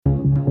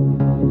eXistenZ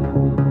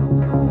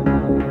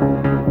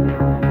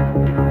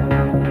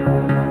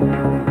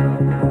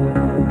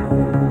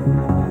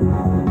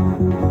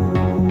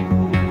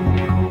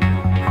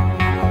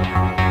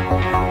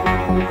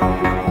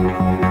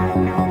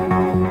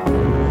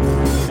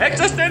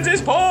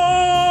is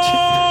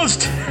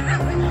paused!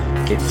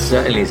 It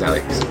certainly is,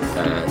 Alex.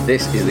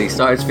 This is the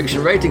science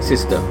fiction rating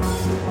system,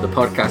 the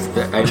podcast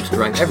that aims to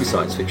rank every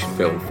science fiction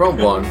film from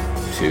 1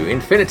 to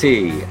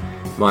infinity.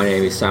 My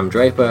name is Sam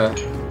Draper,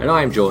 and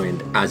I am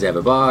joined, as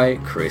ever, by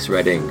Chris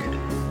Redding.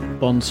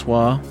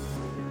 Bonsoir.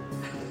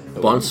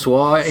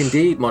 Bonsoir,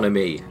 indeed, mon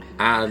ami.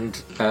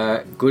 And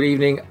good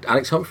evening,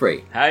 Alex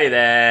Humphrey. Hey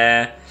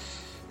there.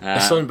 A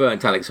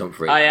sunburnt Alex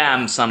Humphrey. I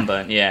am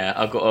sunburnt, yeah.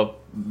 I've got a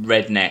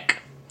red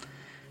neck,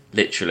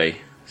 literally.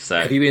 So,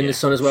 have you been in the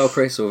sun as well,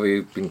 Chris, or have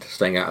you been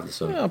staying out of the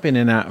sun? I've been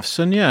in and out of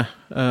sun, yeah.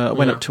 I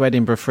went up to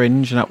Edinburgh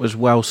Fringe, and that was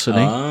well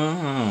sunny.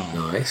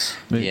 Oh. Nice.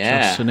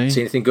 Yeah. Sunny.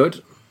 See anything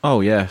good?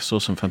 Oh, yeah. Saw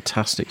some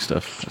fantastic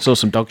stuff. Saw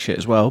some dog shit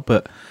as well,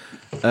 but...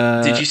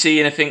 Did you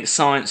see anything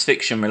science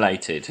fiction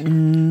related?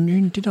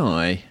 Did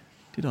I?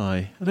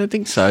 I don't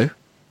think so.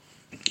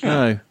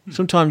 No.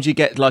 Sometimes you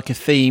get like a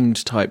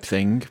themed type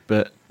thing,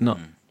 but not...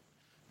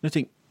 I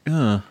think...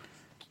 No,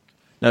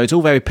 it's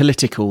all very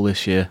political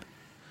this year.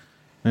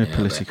 Very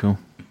political.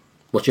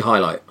 What's your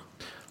highlight?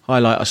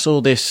 I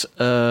saw this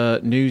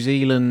New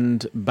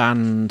Zealand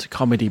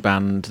comedy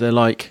band. They're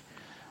like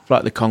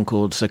the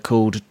Conchords. They're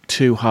called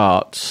Two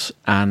Hearts,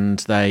 and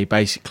they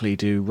basically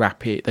do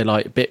rap it. They're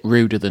like a bit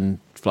ruder than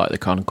like the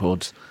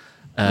Conchords,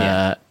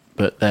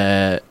 but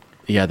they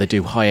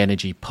do high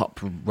energy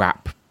pop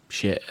rap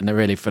shit, and they're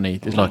really funny.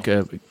 There's like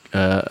a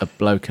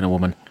bloke and a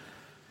woman.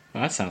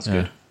 Well, that sounds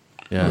good.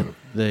 Yeah.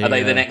 Are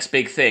they the next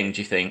big thing,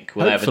 do you think?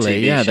 Will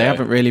hopefully, they have a TV show? They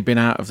haven't really been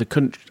out of the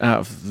country, out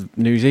of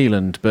New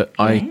Zealand, but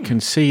I can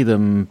see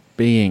them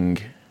being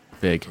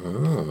big.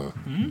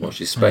 Watch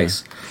this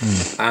space.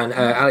 And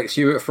Alex,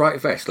 you were at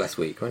Fright Fest last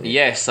week, weren't you?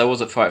 Yes, I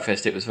was at Fright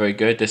Fest. It was very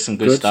good. There's some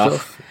good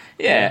stuff.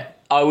 Yeah,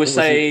 I would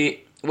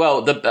say.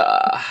 Well,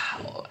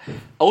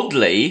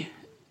 oddly,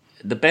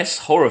 the best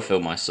horror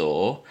film I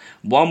saw.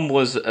 One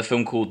was a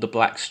film called The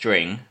Black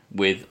String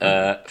with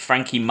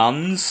Frankie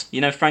Munz.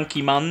 You know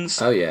Frankie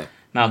Munz? Oh yeah.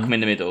 Malcolm in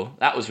the Middle.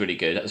 That was really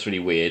good. That was really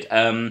weird.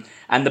 And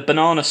the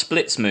Banana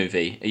Splits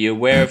movie. Are you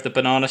aware of the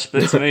Banana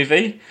Splits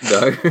movie?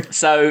 No.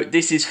 So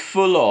this is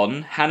full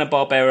on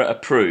Hanna-Barbera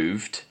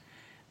approved,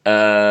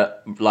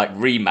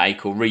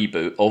 remake or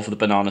reboot of the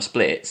Banana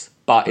Splits,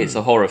 but it's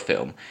a horror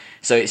film.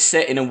 So it's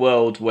set in a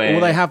world where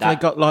they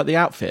got like the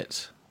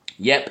outfits.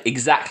 Yep,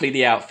 exactly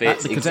the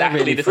outfits,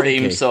 exactly really the freaky.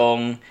 theme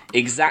song,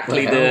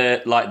 exactly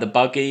the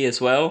buggy as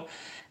well.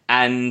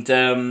 And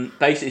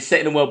basically it's set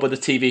in a world where the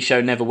TV show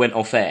never went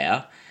off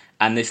air,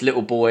 and this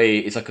little boy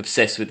is like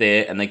obsessed with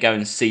it, and they go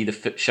and see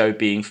the show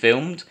being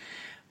filmed.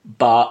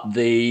 But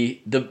the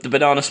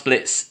Banana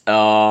Splits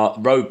are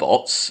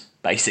robots,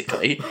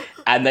 basically,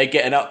 and they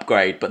get an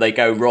upgrade, but they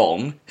go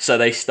wrong, so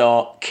they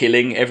start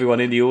killing everyone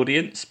in the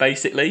audience,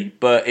 basically.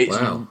 But it's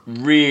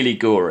really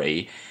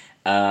gory.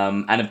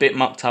 And a bit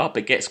mucked up.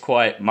 It gets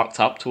quite mucked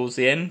up towards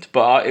the end,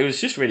 but it was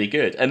just really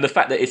good. And the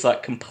fact that it's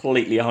like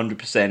completely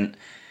 100%,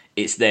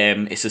 it's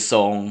them, it's a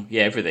song,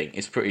 everything.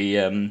 It's pretty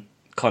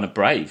kind of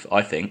brave,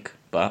 I think.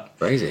 But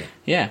crazy,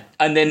 yeah.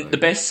 And then the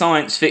best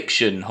science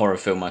fiction horror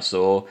film I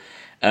saw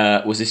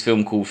was this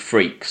film called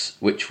Freaks,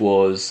 which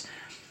was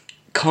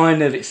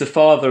kind of, it's a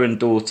father and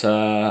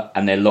daughter,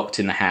 and they're locked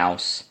in the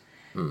house.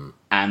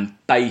 And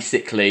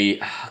basically,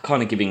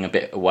 kind of giving a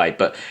bit away,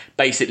 but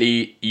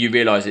basically you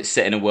realise it's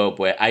set in a world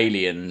where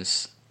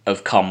aliens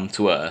have come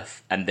to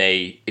Earth, and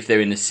if they're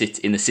in the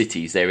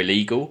cities, they're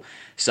illegal.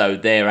 So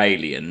they're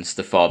aliens,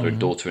 the father and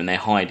daughter, and they're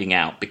hiding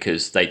out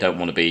because they don't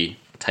want to be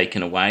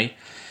taken away.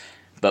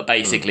 But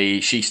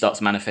basically, she starts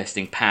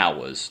manifesting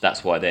powers.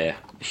 That's why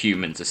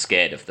humans are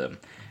scared of them,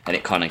 and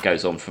it kind of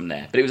goes on from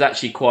there. But it was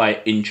actually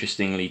quite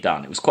interestingly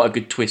done. It was quite a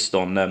good twist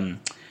on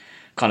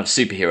kind of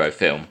superhero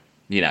film.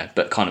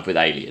 But kind of with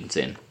aliens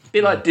in. A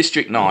bit like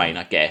District 9,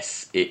 I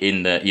guess,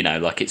 in the,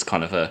 like it's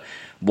kind of a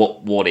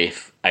what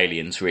if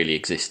aliens really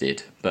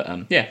existed.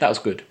 But that was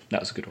good. That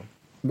was a good one.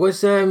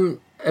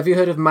 Have you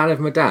heard of Man of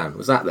Medan?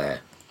 Was that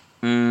there?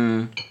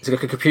 It's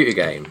like a computer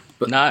game.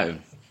 But No.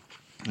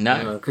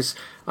 Because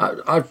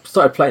I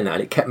started playing that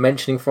and it kept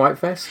mentioning Fright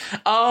Fest.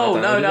 Oh,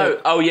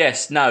 no. Oh,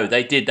 yes. No,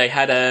 they did. They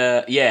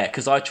had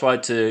because I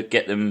tried to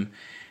get them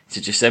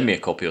to just send me a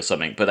copy or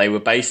something, but they were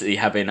basically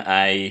having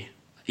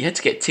you had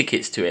to get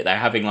tickets to it. They're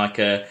having like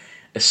a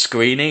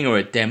screening or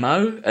a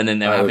demo, and then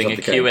they're having a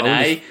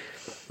Q&A.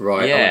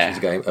 Right, yeah. It was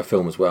a game, a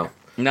film as well.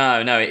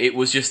 No, it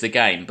was just the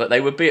game. But they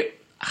were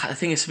I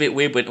think it's a bit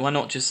weird. Why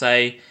not just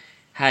say,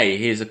 hey,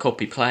 here's a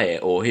copy, play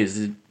it, or here's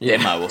a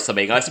demo or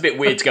something. It's a bit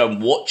weird to go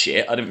and watch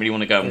it. I didn't really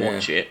want to go and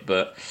watch it,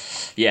 but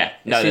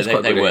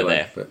they were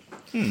there. But...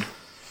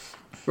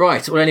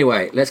 Right, well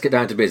anyway, let's get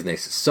down to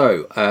business.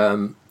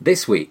 So,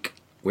 this week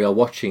we are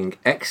watching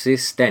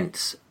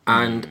eXistenZ,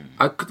 and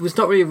there's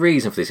not really a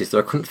reason for this, is that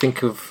I couldn't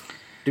think of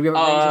Do we have a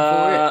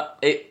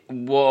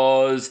reason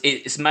for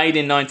It's made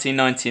in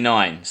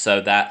 1999,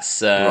 so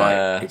that's...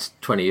 right, it's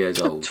 20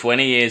 years old.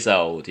 20 years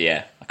old,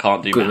 yeah. I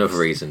can't do Good maths. enough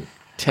reason.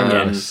 10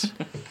 years.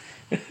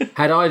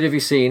 Had either of you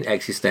seen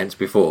eXistenZ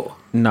before?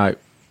 No.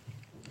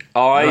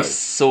 I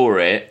saw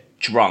it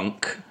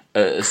drunk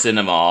at a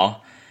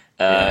cinema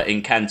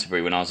in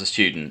Canterbury when I was a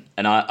student,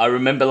 and I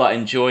remember like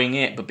enjoying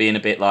it, but being a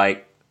bit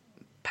like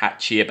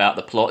patchy about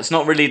the plot. It's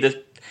not really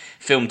the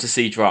film to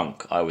see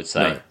drunk, I would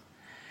say. No.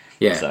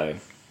 Yeah. So,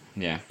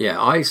 yeah.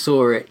 Yeah, I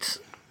saw it.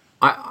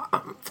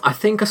 I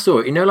think I saw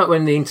it. You know, like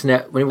when the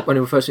internet, when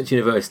we first went to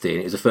university,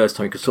 and it was the first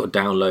time you could sort of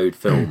download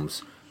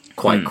films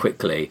quite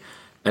quickly.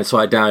 And so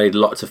I downloaded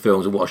lots of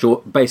films and watched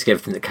basically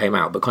everything that came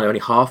out, but kind of only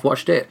half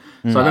watched it.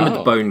 So I remember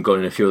The Bone Gun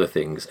and a few other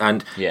things.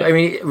 And but, I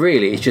mean,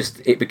 really,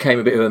 it became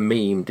a bit of a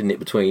meme, didn't it,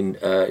 between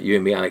you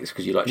and me, Alex,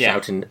 because you like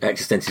shouting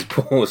eXistenZ's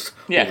pause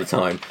all the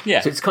time.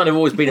 Yeah. So it's kind of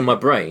always been in my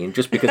brain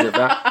just because of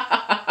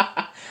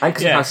that. And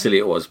because of how silly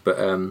it was. But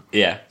So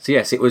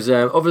yes, it was,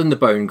 other than The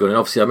Bone Gun, and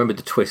obviously I remember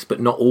the twist, but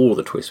not all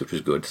the twist, which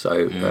was good.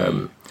 So,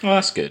 well,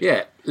 that's good.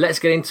 Yeah, let's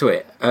get into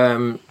it.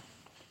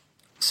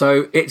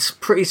 So it's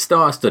pretty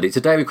star-studded. It's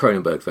a David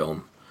Cronenberg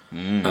film,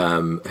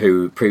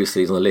 who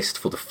previously is on the list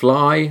for The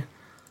Fly.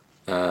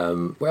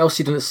 What else has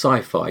he done at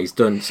Sci-Fi? He's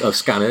done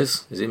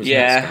Scanners. Is it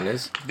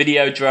Scanners?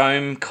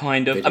 Videodrome,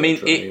 kind of.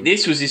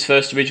 This was his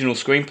first original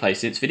screenplay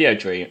since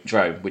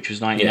Videodrome, which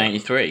was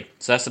 1983. Yeah.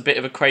 So that's a bit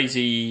of a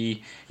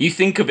crazy... You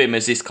think of him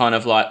as this kind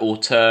of like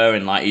auteur,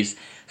 and like his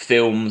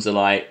films are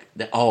like,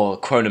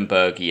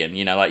 Cronenbergian,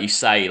 you know, like you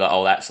say,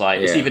 like, that's like,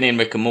 it's even in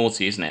Rick and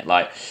Morty, isn't it?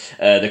 Like,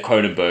 the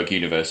Cronenberg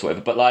universe or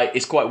whatever. But like,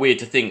 it's quite weird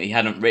to think that he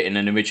hadn't written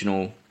an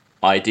original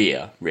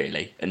idea,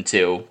 really,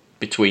 until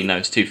between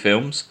those two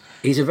films.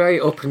 He's a very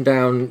up and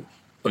down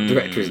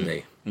director, isn't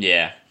he?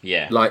 Yeah,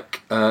 yeah.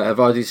 Like, have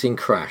either seen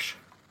Crash?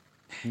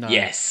 No.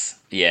 Yes,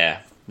 yeah.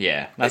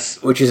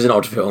 Which is an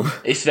odd film.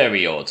 It's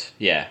very odd,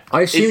 yeah.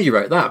 I assume you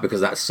wrote that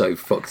because that's so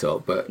fucked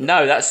up, but...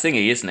 No, that's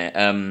Thingy, isn't it?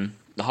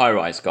 The High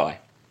Rise guy.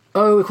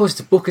 Oh, of course,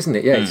 it's a book, isn't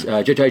it? Yeah, it's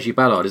J.G.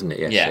 Ballard, isn't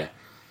it? Yes,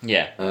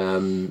 yeah.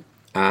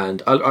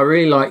 And I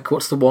really like,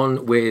 what's the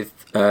one with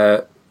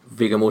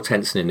Viggo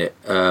Mortensen in it?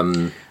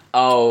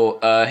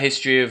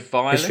 History of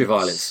Violence? History of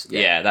Violence.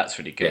 Yeah, that's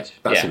really good. Yeah,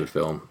 that's a good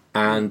film.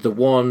 And the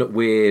one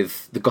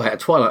with the guy who had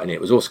Twilight in it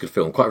was also a good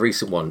film, quite a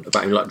recent one,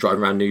 about him like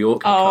driving around New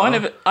York. I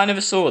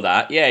never saw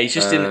that. Yeah, he's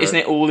just in, isn't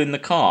it all in the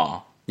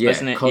car? Yeah,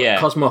 isn't it?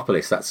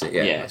 Cosmopolis, that's it,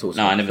 yeah. That's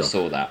I never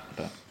saw that,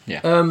 but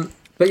yeah.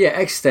 But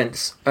yeah,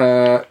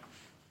 eXistenZ.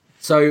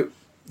 So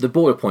the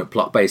border point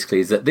plot basically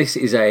is that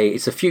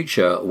it's a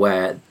future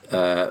where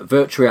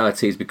virtual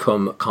reality has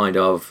become kind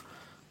of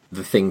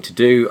the thing to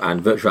do,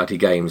 and virtual reality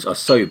games are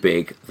so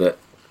big that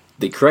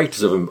the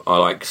creators of them are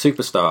like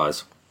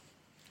superstars.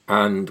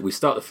 And we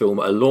start the film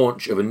at a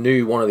launch of a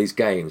new one of these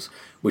games,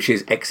 which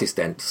is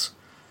eXistenZ,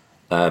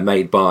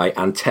 made by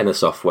Antenna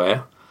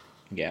Software.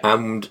 Yeah.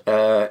 And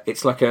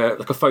it's like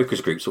a focus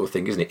group sort of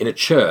thing, isn't it? In a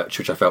church,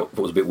 which I thought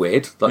was a bit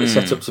weird. Like the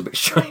setup's a bit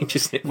strange,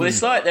 isn't it? Well,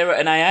 it's like they're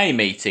at an AA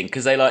meeting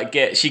because they like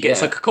she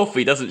gets like a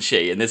coffee, doesn't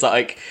she? And there's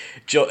like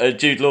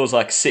Jude Law's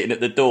like sitting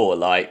at the door,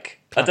 like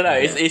I don't know.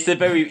 It's a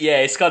very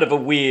it's kind of a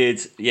weird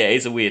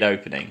it's a weird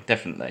opening,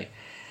 definitely.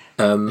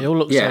 They all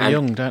look so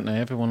young, don't they?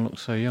 Everyone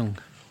looks so young.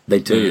 They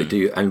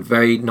do, and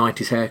very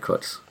 90s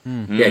haircuts.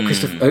 Yeah,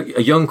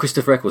 a young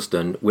Christopher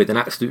Eccleston with an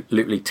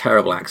absolutely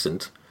terrible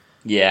accent.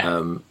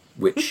 Yeah.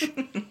 Which,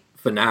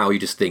 for now, you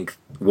just think,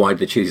 why did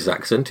they choose his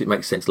accent? It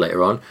makes sense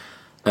later on.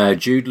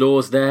 Jude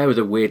Law's there with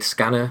a weird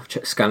scanner,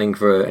 scanning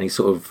for any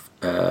sort of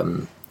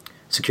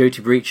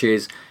security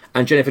breaches.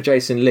 And Jennifer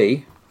Jason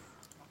Leigh,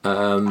 I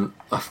can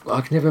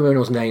never remember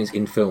anyone's names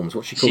in films.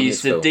 What's she called?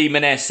 She's the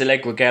demoness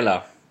Allegra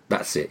Geller.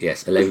 That's it,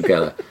 yes, Allegra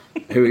Geller,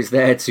 who is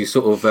there to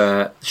sort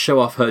of show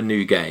off her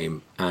new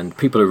game, and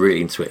people are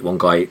really into it. One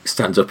guy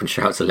stands up and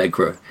shouts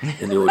Allegra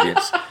in the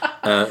audience.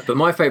 But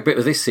my favourite bit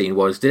of this scene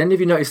was, did any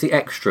of you notice the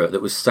extra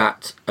that was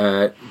sat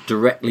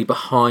directly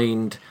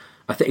behind,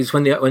 I think it's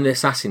when the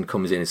assassin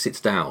comes in and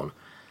sits down,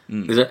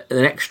 there's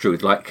an extra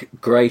with like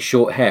grey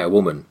short hair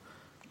woman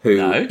who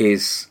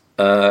is...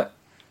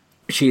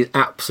 she is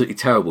absolutely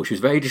terrible. She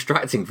was very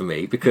distracting for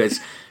me because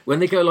when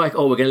they go like,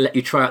 "Oh, we're going to let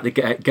you try out the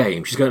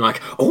game," she's going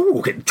like,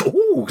 "Oh,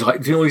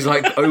 like doing all these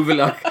like over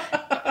like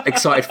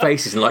excited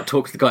faces and like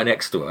talk to the guy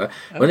next to her."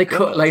 When they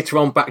cut later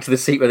on back to the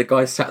seat where the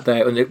guy sat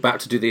there and they're about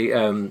to do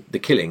the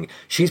killing,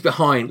 she's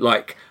behind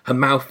like her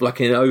mouth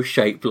like in an O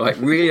shape, like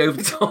really over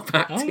the top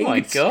acting. Oh my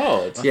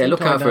god!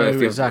 Look out for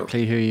her.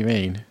 Exactly who you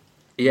mean.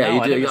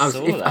 Yeah, you do.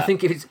 I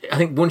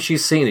think once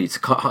you've seen it, it's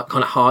kind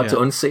of hard to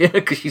unsee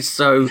her because she's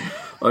so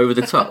over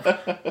the top,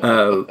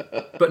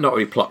 but not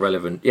really plot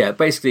relevant. Yeah,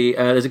 basically,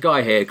 there's a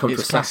guy here who comes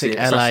to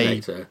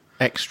assassinate her.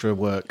 Extra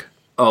work.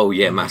 Oh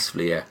yeah,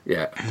 massively.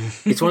 Yeah.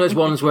 It's one of those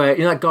ones where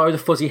that guy with the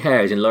fuzzy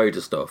hair is in loads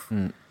of stuff.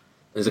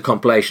 There's a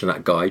compilation of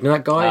that guy. You know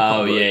that guy?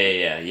 Oh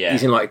yeah.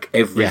 He's in like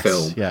every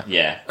film.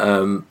 Yeah.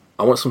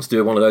 I want someone to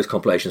do one of those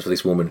compilations for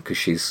this woman because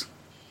she's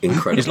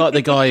incredible. It's like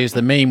the guy who's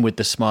the meme with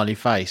the smiley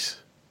face.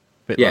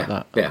 Bit like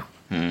that. Yeah.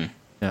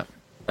 Yeah.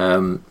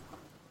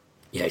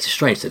 Yeah, it's a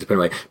strange setup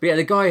anyway. But yeah,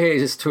 the guy here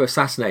is to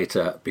assassinate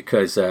her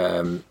because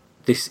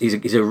this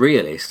is a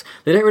realist.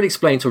 They don't really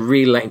explain to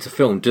relate into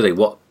film, do they?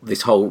 What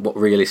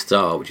realists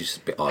are, which is a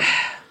bit odd.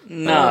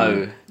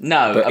 No.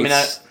 I mean,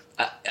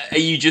 are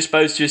you just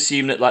supposed to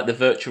assume that like the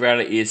virtual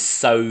reality is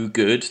so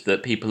good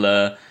that people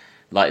are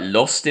like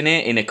lost in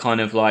it in a kind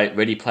of like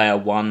Ready Player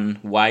One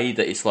way,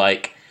 that it's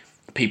like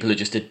people are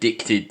just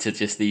addicted to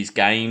just these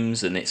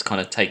games and it's kind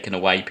of taken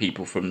away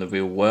people from the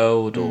real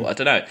world, or I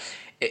don't know.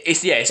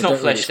 It's not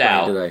fleshed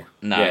out. Do they?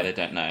 No, they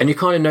don't know. And you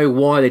kind of know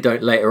why they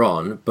don't later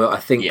on, but I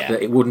think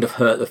that it wouldn't have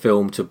hurt the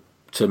film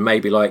to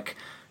maybe like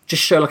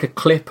just show like a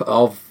clip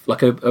of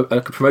like a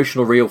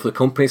promotional reel for the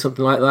company,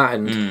 something like that,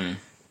 and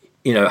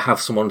you know, have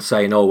someone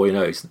saying, "Oh, well, you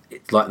know, it's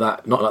like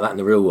that, not like that in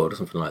the real world," or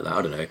something like that.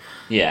 I don't know.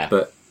 Yeah,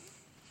 but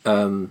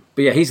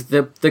yeah, he's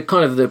the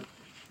kind of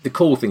the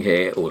cool thing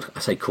here, or I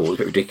say cool, it's a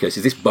bit ridiculous,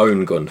 is this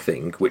bone gun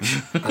thing, which,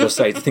 as I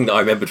say, the thing that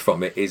I remembered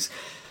from it is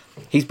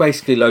he's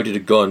basically loaded a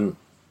gun.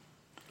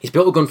 He's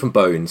built a gun from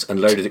bones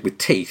and loaded it with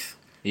teeth,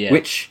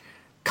 which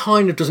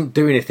kind of doesn't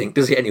do anything,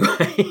 does it?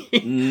 Anyway,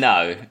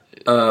 no.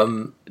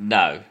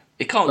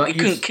 It can't. Like,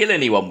 you couldn't kill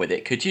anyone with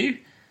it, could you?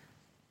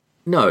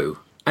 No,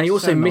 and he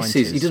also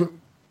misses. 90s. He doesn't.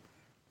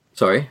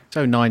 Sorry.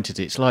 So 90s.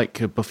 It's like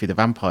Buffy the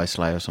Vampire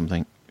Slayer or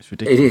something. It's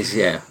ridiculous. It is,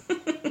 yeah.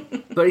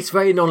 But it's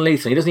very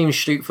non-lethal. He doesn't even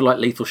shoot for like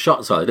lethal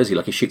shots either, does he?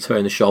 Like he shoots her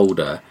in the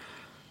shoulder.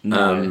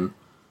 No.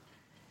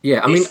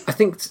 Yeah, I mean, I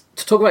think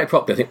to talk about it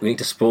properly, I think we need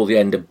to spoil the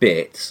end a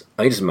bit.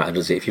 It doesn't matter,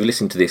 does it? If you've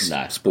listened to this,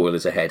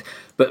 spoilers ahead.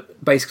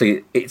 But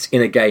basically, it's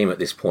in a game at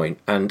this point.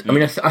 And, I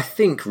mean, I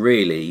think,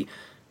 really,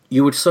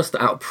 you would suss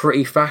that out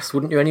pretty fast,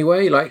 wouldn't you,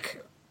 anyway?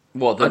 Like,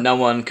 what, that no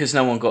one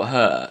got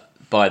hurt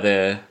by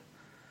the...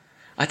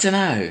 I don't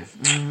know.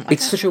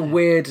 It's such a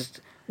weird...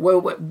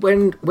 Well,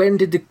 when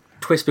did the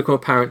twist become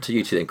apparent to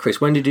you two then, Chris?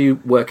 When did you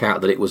work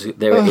out that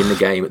they were in the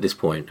game at this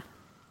point?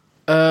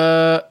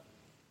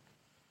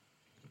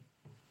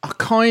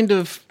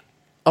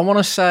 I want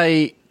to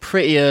say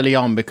pretty early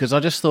on, because I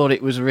just thought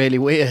it was really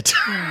weird.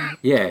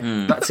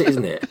 Yeah, that's it,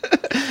 isn't it?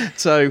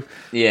 So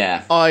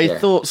yeah, I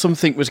thought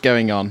something was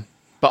going on,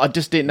 but I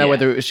just didn't know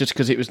whether it was just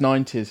because it was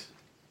 90s.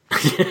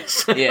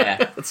 Yes. Yeah.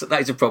 That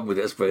is a problem with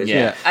it, I suppose.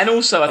 Yeah. And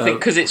also, I think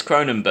because it's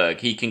Cronenberg,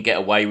 he can get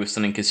away with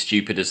something as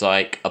stupid as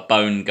like a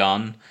bone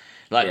gun.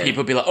 Like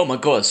people be like, "Oh my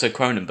god, it's so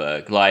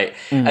Cronenberg!" Like,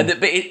 but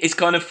it's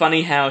kind of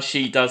funny how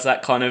she does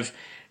that kind of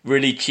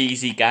really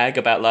cheesy gag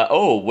about like,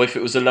 "Oh, if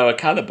it was a lower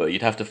caliber,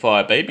 you'd have to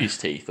fire baby's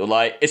teeth," or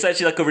like it's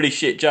actually like a really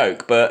shit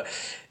joke, but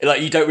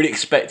like you don't really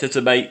expect her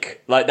to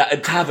make like that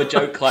and to have a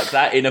joke like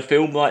that in a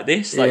film like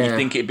this. Like you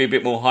think it'd be a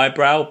bit more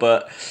highbrow,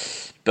 but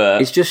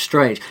it's just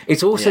strange.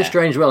 It's also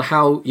strange, well,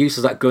 how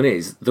useless that gun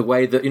is. The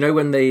way that, you know,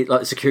 when they like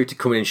the security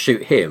come in and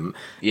shoot him,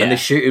 and they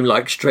shoot him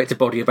like straight to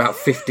body about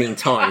 15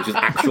 times with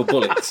actual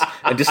bullets,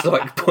 and just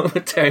like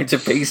tear him to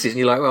pieces. And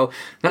you're like, well,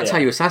 that's how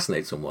you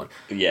assassinate someone.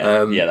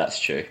 Yeah, that's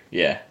true.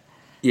 Yeah.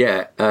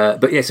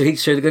 But yeah, so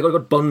they've got to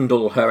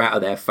bundle her out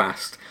of there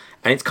fast.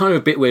 And it's kind of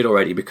a bit weird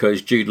already,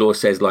 because Jude Law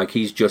says like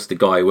he's just the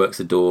guy who works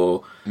the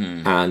door,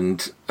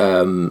 and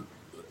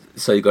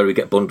so you've got to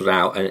get bundled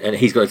out, and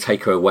he's got to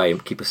take her away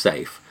and keep her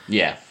safe.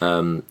 Yeah.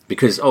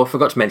 Because I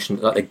forgot to mention,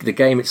 like the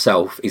game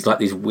itself is like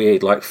these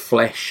weird, like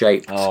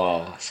flesh-shaped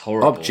it's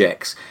horrible.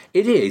 objects.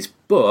 It is,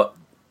 but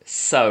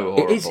so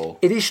horrible.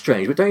 It is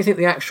strange. But don't you think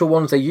the actual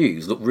ones they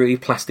use look really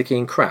plasticky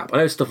and crap? I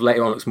know stuff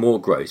later on looks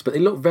more gross, but they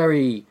look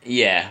very...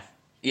 Yeah,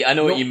 I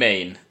know what you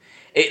mean.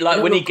 It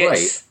like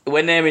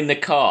when they're in the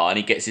car and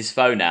he gets his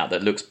phone out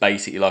that looks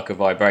basically like a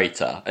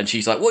vibrator, and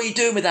she's like, "What are you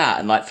doing with that?"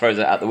 and like throws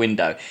it out the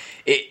window.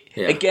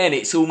 Again,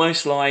 it's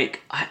almost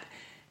like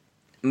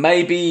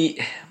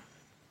maybe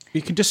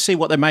you can just see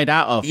what they're made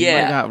out of. Yeah,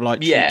 they're made out of like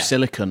cheap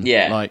silicon.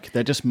 Yeah, like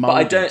they're just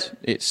molded.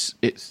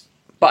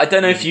 But I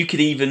don't know if you could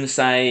even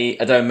say,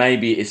 I don't know,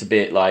 maybe it's a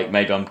bit like,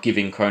 maybe I'm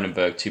giving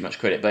Cronenberg too much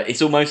credit, but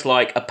it's almost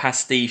like a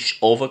pastiche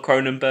of a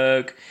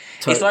Cronenberg.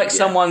 Totally, it's like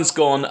someone's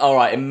gone, all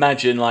right,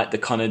 imagine like the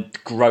kind of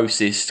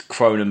grossest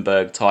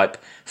Cronenberg type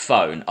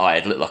phone.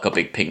 It'd look like a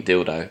big pink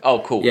dildo.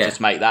 Oh, cool,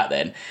 just make that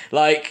then.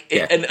 Like,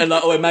 and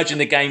like, imagine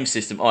the game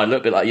system. It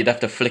looked a bit like you'd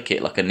have to flick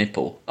it like a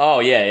nipple. Oh,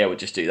 yeah, we'll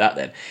just do that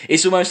then.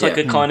 It's almost like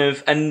a kind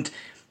of, and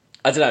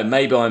I don't know,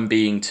 maybe I'm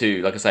being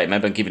too, like I say,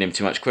 maybe I'm giving him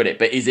too much credit,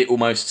 but is it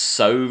almost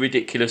so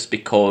ridiculous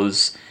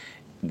because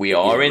we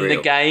are in the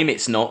game,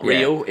 it's not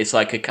real? It's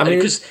like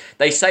because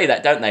they say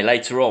that, don't they,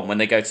 later on when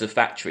they go to the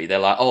factory, they're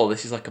like, oh,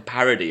 this is like a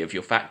parody of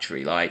your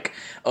factory, like,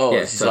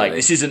 this is like,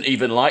 this isn't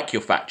even like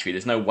your factory,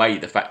 there's no way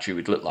the factory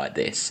would look like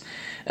this.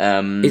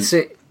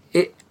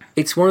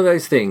 It's one of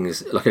those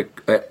things,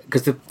 like,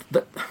 because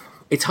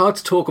it's hard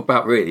to talk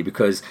about really,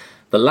 because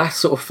the last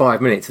sort of 5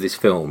 minutes of this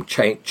film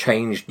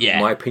changed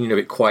my opinion of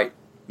it quite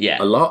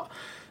a lot.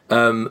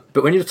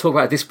 But when you talk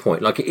about at this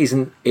point, like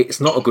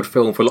it's not a good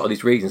film for a lot of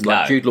these reasons.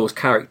 Like Jude Law's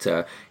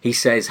character, he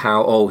says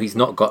how he's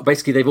not got.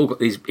 Basically, they've all got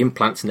these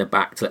implants in their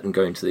back to let them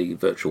go into the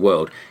virtual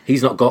world.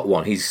 He's not got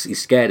one. He's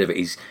scared of it.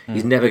 He's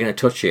never going to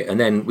touch it. And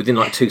then within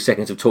like 2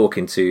 seconds of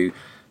talking to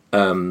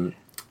is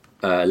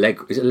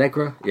it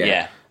Allegra?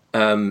 Yeah.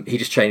 He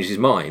just changes his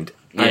mind.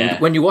 And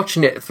when you're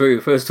watching it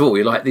through, first of all,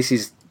 you're like, this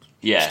is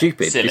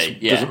stupid. Silly.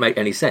 This doesn't make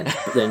any sense.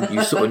 But then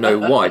you sort of know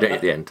why, don't you,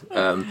 at the end?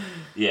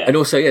 And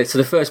also, so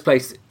the first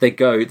place they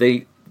go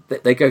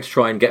to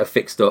try and get her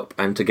fixed up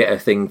and to get a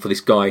thing for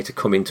this guy to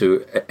come into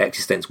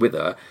eXistenZ with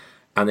her.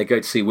 And they go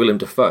to see Willem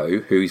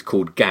Dafoe, who's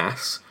called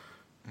Gas.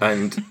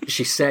 And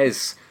she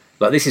says,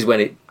 like, this is when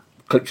it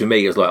clicked with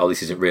me. I was like, oh,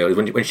 this isn't real.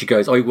 When she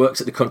goes, oh, he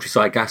works at the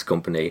Countryside Gas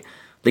Company.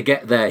 They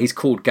get there, he's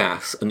called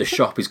Gas, and the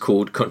shop is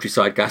called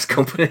Countryside Gas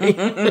Company,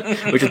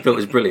 which I thought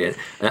was brilliant.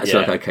 And that's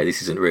like, okay,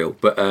 this isn't real.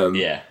 But,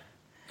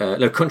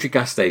 no, Country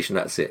Gas Station,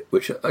 that's it,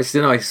 which is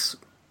a nice...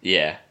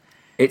 Yeah.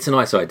 It's a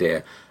nice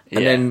idea.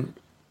 And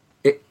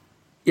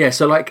then,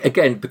 so, like,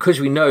 again,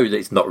 because we know that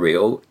it's not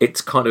real,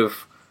 it's kind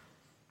of...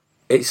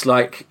 It's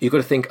like, you've got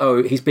to think,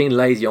 oh, he's being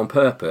lazy on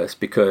purpose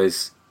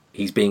because...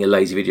 He's being a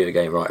lazy video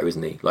game writer,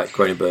 isn't he? Like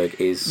Cronenberg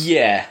is...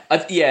 Yeah,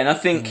 and I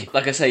think,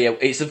 like I say,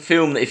 it's a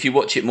film that if you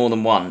watch it more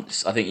than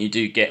once, I think you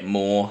do get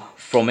more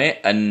from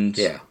it. And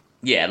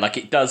like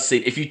it does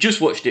seem... If you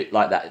just watched it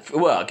like that...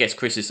 Well, I guess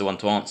Chris is the one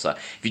to answer.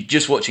 If you're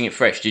just watching it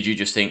fresh, did you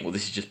just think, well,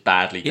 this is just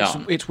badly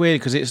done? It's weird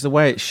because it's the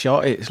way it's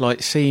shot. It's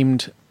like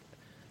seemed...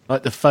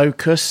 Like the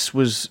focus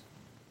was...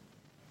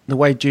 The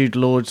way Jude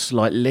Law's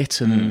like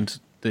lit and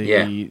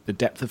the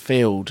depth of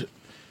field,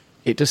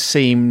 it just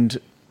seemed...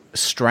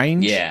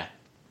 strange. Yeah,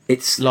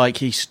 it's like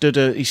he stood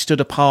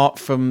apart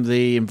from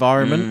the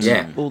environment.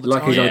 All the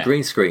like time. he's on a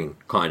green screen,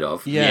 kind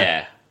of.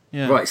 Yeah.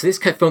 Right. So this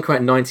film came out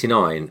in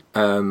 '99.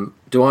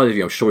 Do either of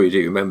you? I'm sure you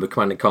do. Remember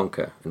Command and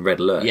Conquer and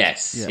Red Alert?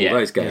 Yes. All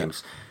those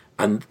games.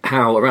 And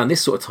how around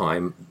this sort of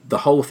time, the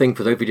whole thing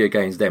for those video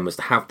games then was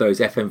to have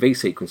those FMV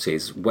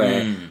sequences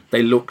where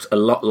they looked a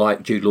lot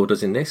like Jude Law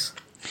does in this.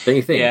 Don't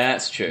you think? Yeah,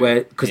 that's true.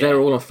 Because they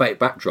were all on fake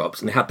backdrops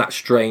and they had that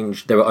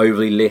strange. They were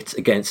overly lit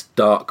against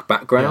dark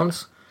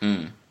backgrounds.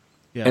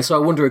 Yeah. And so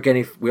I wonder again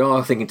if we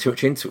are thinking too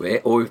much into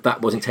it, or if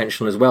that was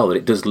intentional as well. That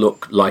it does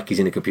look like he's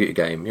in a computer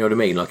game. You know what I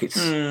mean? Like it's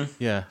I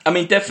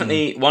mean,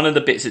 definitely one of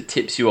the bits that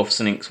tips you off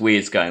something's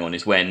weird's going on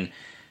is when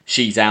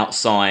she's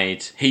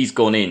outside. He's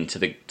gone into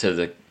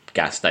the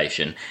gas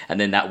station, and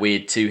then that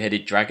weird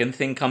two-headed dragon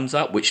thing comes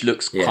up, which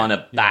looks kind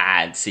of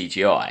bad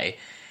CGI.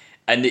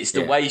 And it's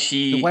the way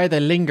the way they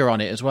linger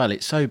on it as well.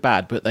 It's so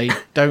bad, but they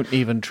don't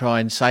even try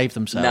and save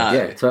themselves. No.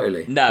 Yeah,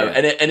 totally. No,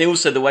 and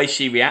also the way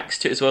she reacts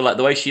to it as well, like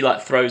the way she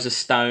like throws a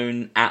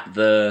stone at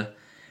the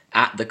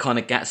kind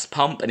of gas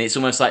pump, and it's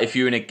almost like if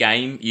you're in a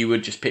game, you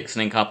would just pick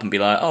something up and be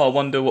like, oh, I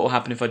wonder what will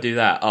happen if I do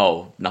that.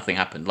 Oh, nothing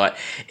happened. Like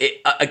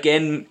it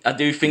again. I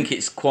do think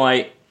it's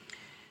quite.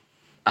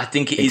 I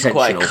think it is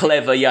quite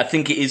clever. Yeah, I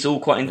think it is all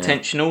quite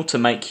intentional to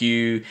make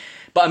you.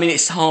 But I mean,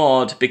 it's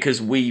hard because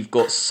we've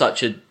got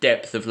such a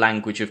depth of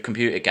language of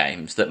computer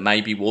games that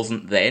maybe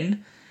wasn't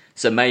then.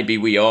 So maybe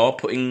we are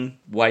putting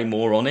way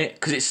more on it.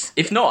 Because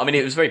if not, I mean,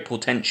 it was very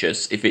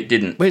portentous if it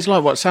didn't. But it's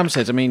like what Sam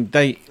says. I mean,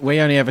 we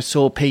only ever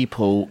saw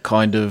people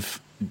kind of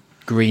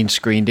green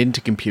screened into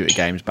computer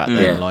games back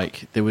then.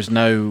 Like, there was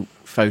no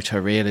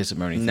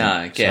photorealism or anything. No,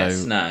 I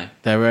guess, no.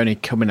 They were only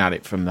coming at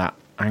it from that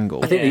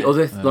angle. I think the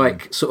other,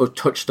 sort of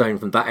touchstone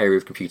from that area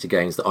of computer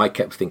games that I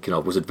kept thinking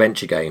of was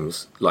adventure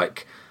games.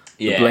 Like...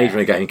 The Blade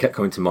Runner game kept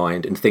coming to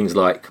mind, and things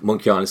like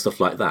Monkey Island and stuff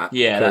like that.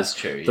 Yeah, that's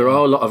true. There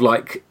are a lot of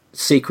like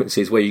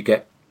sequences where you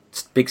get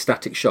big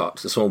static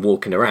shots of someone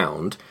walking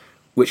around,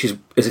 which is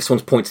as if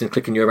someone's pointing and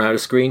clicking you around a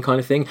screen kind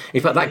of thing.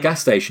 In fact, that gas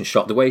station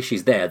shot, the way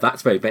she's there,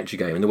 that's very adventure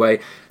game, and the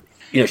way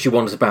she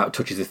wanders about,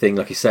 touches the thing,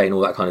 like you say, and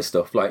all that kind of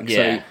stuff. Like,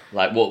 so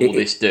like what will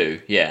this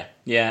do? Yeah,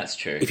 that's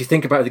true. If you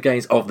think about the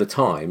games of the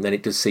time, then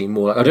it does seem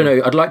more like I don't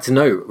know. I'd like to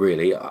know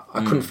really. I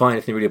couldn't find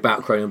anything really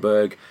about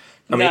Cronenberg.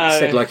 I mean, it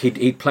said like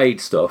he'd played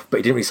stuff, but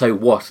he didn't really say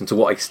what and to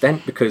what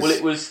extent. Because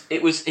it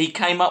was he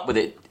came up with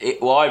it.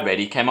 I read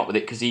he came up with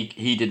it because he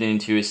did an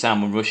interview with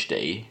Salman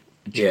Rushdie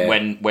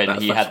when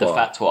he had the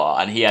fatwa,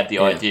 and he had the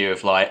idea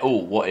of like, oh,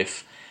 what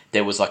if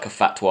there was like a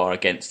fatwa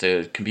against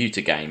a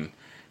computer game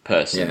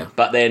person? Yeah.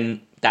 But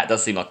then that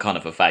does seem like kind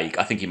of a vague.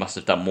 I think he must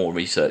have done more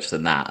research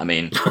than that. I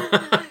mean,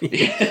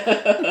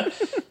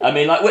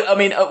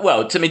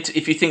 well, to me,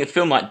 if you think of a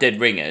film like Dead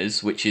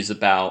Ringers, which is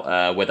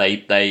about where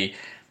they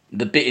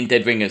the bit in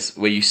Dead Ringers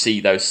where you see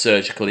those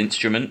surgical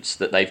instruments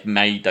that they've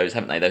made, those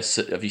haven't they?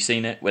 Have you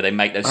seen it? Where they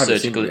make those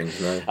surgical. Rings,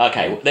 no.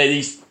 Okay, well, they're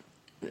these.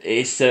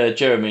 It's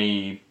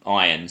Jeremy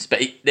Irons,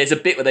 but there's a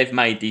bit where they've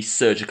made these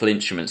surgical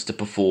instruments to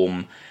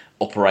perform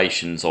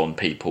operations on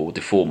people,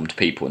 deformed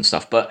people and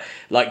stuff. But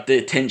like the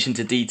attention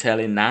to detail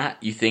in that,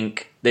 you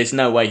think there's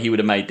no way he would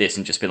have made this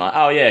and just been like,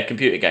 oh yeah,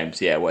 computer games,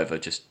 yeah, whatever.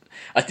 Just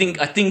I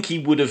think he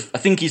would have. I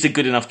think he's a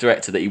good enough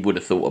director that he would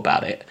have thought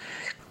about it.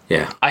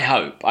 Yeah, I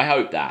hope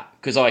that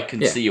because I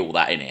can see all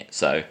that in it.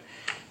 So,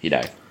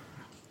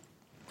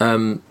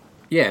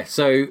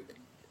 So,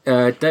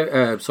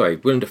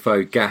 Willem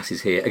Dafoe, Gas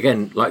is here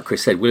again. Like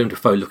Chris said, Willem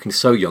Dafoe looking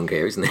so young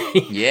here, isn't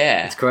he?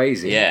 Yeah, it's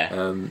crazy.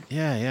 Yeah,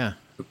 yeah.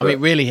 I mean, it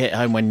really hit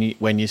home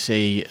when you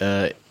see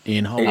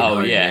Ian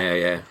Holm.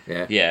 Yeah.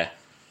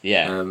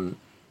 You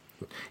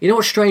know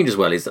what's strange as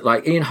well is that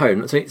like Ian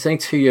Holm, it's only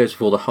 2 years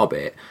before The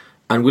Hobbit,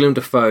 and Willem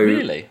Dafoe.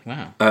 Really?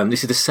 Wow.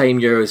 This is the same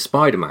year as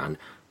Spider-Man,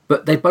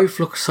 but they both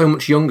look so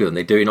much younger than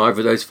they do in either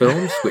of those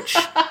films, which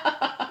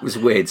was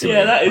weird to me.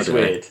 Yeah, that is I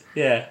don't know. weird.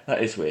 Yeah,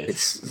 that is weird.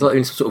 It's like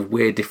in some sort of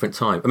weird different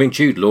time. I mean,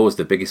 Jude Law's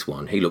the biggest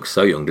one. He looks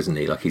so young, doesn't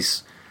he? Like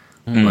he's,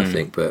 I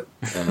think, but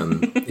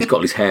he's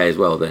got his hair as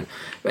well. Then,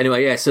 but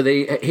anyway, yeah. So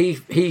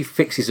he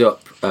fixes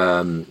up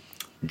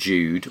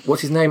Jude.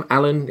 What's his name?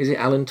 Alan? Is it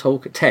Alan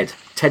Tolkien?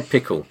 Ted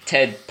Pickle.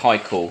 Ted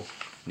Pickle.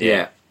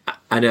 Yeah.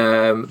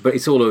 And but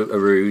it's all a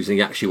ruse, and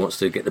he actually wants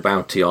to get the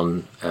bounty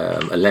on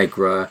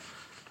Allegra.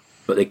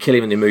 But they kill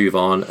him and they move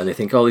on, and they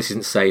think, "Oh, this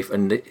isn't safe."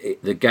 And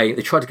the game,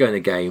 they try to go in the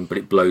game, but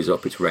it blows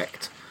up. It's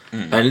wrecked.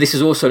 And this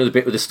is also another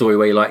bit with the story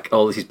where you're like,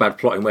 "Oh, this is bad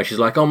plotting." Where she's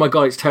like, "Oh my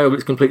god, it's terrible.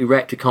 It's completely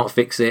wrecked. You can't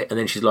fix it." And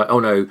then she's like, "Oh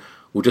no,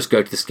 we'll just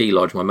go to the ski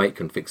lodge. My mate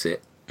can fix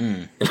it."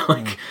 And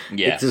like,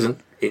 Yeah.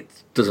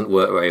 it doesn't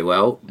work very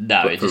well.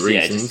 No, but it for just,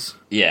 reasons.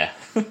 yeah.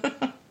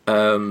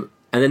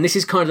 And then this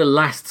is kind of the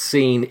last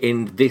scene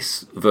in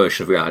this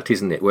version of reality,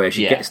 isn't it? Where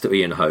she Yeah. gets to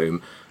Ian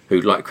home, who,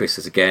 like Chris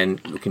says again,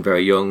 looking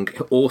very young,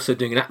 also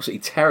doing an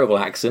absolutely terrible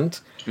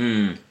accent.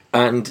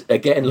 And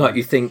again, like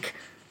you think,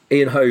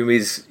 Ian Holm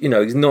is,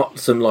 he's not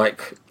some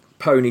like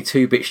pony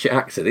 2-bit shit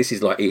actor. This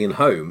is like Ian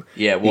Holm.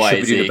 Yeah, why he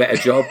should is be doing he? a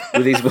better job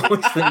with his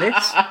voice than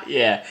this.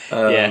 Yeah.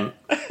 Yeah.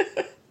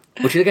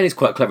 Which again is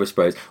quite clever, I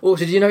suppose.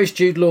 Also, did you notice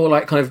Jude Law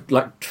kind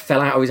of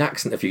fell out of his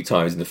accent a few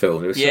times in the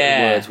film? There were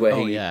certain words where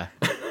he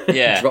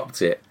Yeah.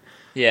 dropped it.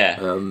 Yeah.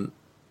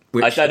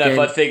 Which, I don't know again, if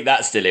I think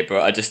that's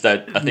deliberate. I just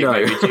don't. I think No.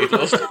 maybe Jude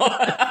Law's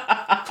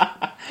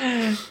not.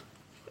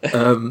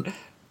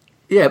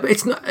 Yeah, but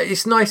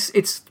it's nice.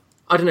 It's,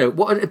 I don't know.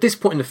 What at this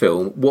point in the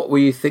film, what were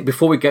you think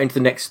before we go into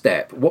the next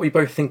step? What were you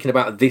both thinking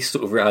about this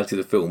sort of reality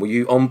of the film? Were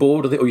you on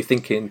board with it, or were you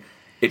thinking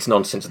it's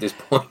nonsense at this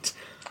point?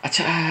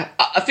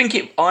 I think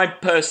it. I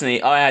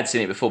personally, I had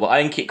seen it before, but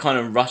I think it kind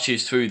of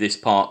rushes through this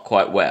part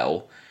quite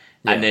well,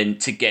 and then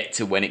to get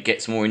to when it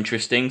gets more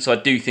interesting. So I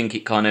do think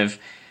it kind of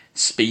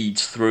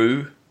speeds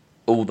through.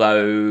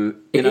 Although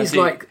it is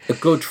like a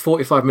good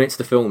 45 minutes of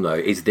the film, though.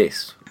 Is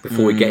this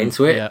before we get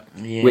into it?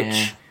 Yeah.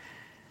 Which,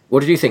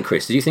 what did you think,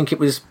 Chris? Did you think it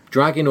was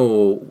dragging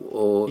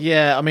or?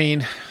 Yeah, I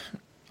mean,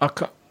 I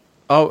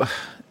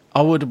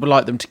would have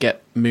liked them to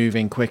get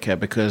moving quicker,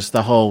 because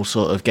the whole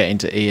sort of getting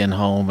to Ian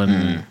Holm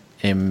and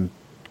him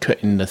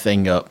cutting the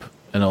thing up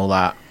and all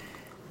that.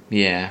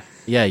 Yeah.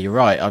 Yeah, you're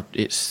right.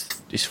 It's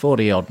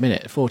 40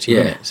 minutes to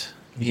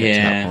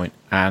that point,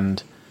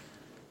 and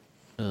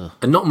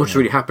not much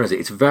really happens.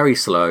 It's very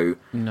slow.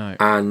 No.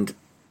 And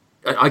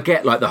I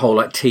get like the whole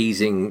like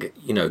teasing,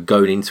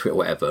 going into it or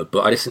whatever,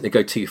 but I just think they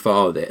go too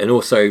far with it. And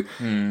also,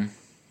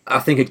 I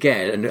think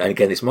again, and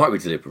again, this might be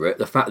deliberate,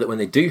 the fact that when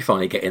they do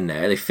finally get in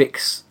there, they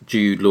fix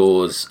Jude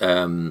Law's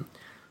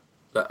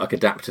like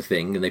adapter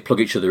thing, and they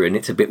plug each other in.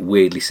 It's a bit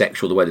weirdly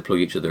sexual the way they plug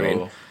each other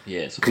in.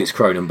 Yeah, because it's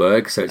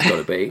Cronenberg, so it's got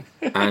to be.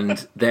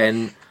 And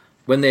then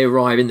when they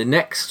arrive in the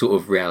next sort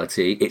of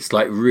reality, it's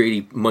like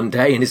really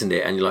mundane, isn't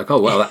it? And you're like,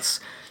 oh well, that's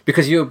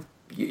because you're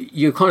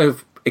kind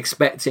of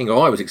expecting,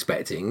 or I was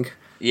expecting,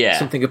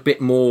 something a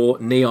bit more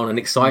neon and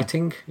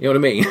exciting. You know what I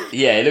mean?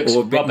 Yeah, it looks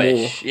Or a bit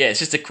rubbish. Yeah, it's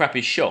just a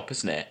crappy shop,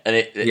 isn't it? And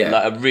it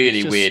like a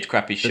really weird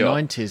crappy the shop.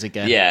 90s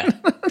again. Yeah.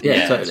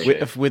 Yeah,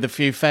 totally. with a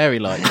few fairy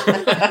lights.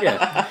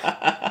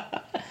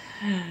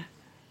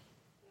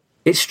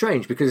 It's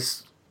strange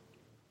because,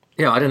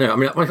 I don't know. I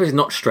mean, I suppose it's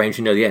not strange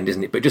to know the end,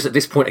 isn't it? But just at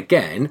this point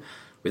again,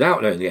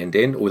 without knowing the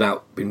ending, or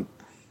without being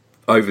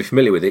overly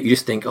familiar with it, you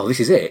just think, oh, this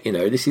is it.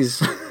 This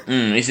is...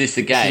 Is this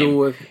the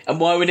game? And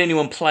why would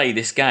anyone play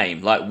this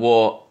game? Like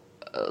what?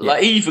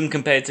 Like even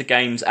compared to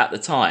games at the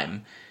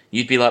time,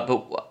 you'd be like,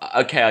 but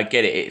okay, I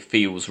get it. It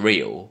feels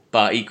real,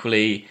 but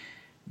equally,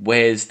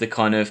 where's the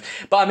kind of?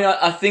 But I mean,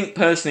 I think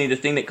personally, the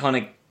thing that kind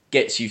of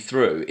gets you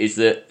through is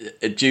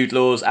that Jude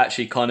Law's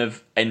actually kind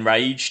of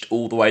enraged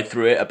all the way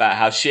through it about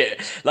how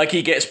shit, like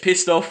he gets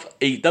pissed off,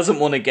 he doesn't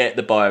want to get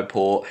the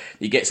bioport,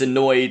 he gets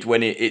annoyed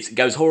when it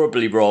goes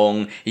horribly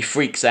wrong, he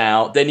freaks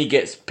out, then he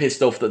gets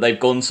pissed off that they've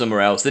gone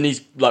somewhere else, then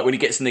he's like, when he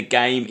gets in the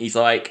game, he's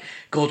like,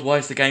 God, why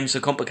is the game so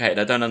complicated?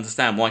 I don't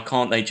understand. Why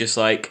can't they just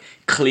like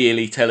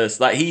clearly tell us?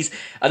 Like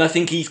and I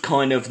think he's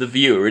kind of the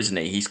viewer, isn't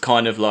he? He's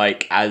kind of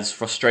like as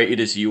frustrated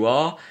as you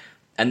are.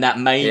 And that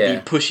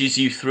maybe pushes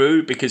you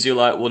through, because you're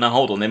like, well, now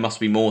hold on, there must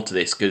be more to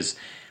this, because,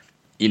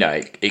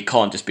 it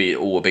can't just be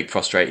all a big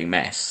frustrating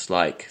mess.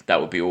 Like,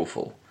 that would be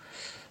awful.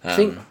 I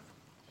think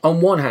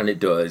on one hand it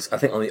does. I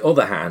think on the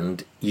other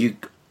hand, you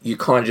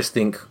kind of just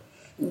think,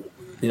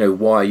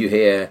 why are you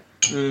here?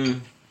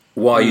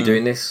 Why are you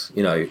doing this?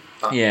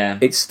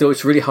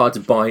 It's really hard to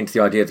buy into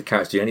the idea of the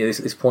character doing any of this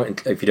at this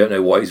point if you don't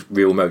know what his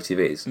real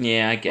motive is.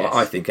 Yeah, I guess. Well,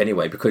 I think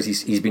anyway, because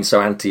he's been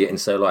so anti it and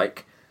so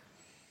like...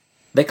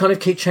 They kind of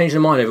keep changing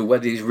their mind over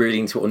whether he's really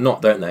into it or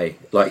not, don't they?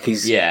 Like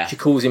she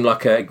calls him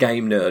like a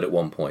game nerd at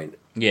one point.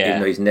 Yeah. Even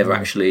though he's never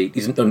he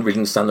doesn't really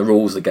understand the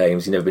rules of the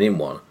games, he's never been in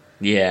one.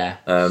 Yeah.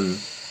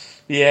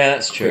 Yeah,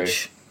 that's true.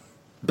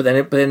 But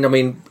then, I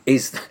mean,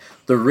 is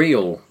the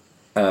real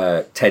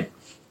Ted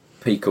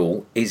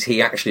Pickle, is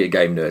he actually a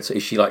game nerd? So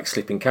is she like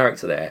slipping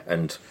character there?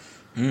 And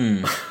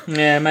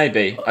Yeah,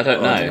 maybe. I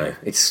don't know. I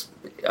don't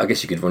know. I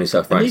guess you could run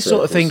yourself around. And these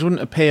sort of things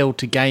wouldn't appeal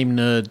to game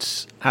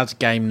nerds as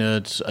game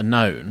nerds are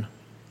known.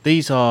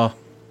 These are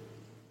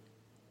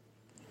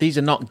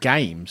not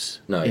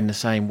games in the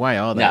same way,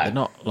 are they? No. They're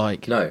not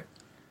like... No.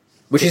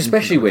 Which is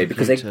especially weird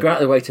because they go out of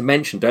their way to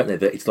mention, don't they,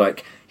 that it's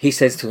like he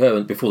says to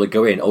her before they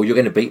go in, "Oh, you're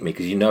going to beat me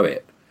because you know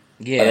it."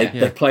 Yeah.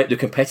 And they play the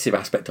competitive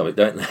aspect of it,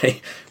 don't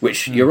they?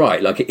 Which you're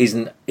right. Like it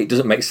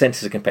doesn't make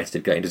sense as a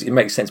competitive game. It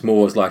makes sense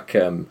more as like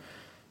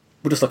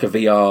just like a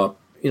VR,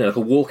 like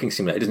a walking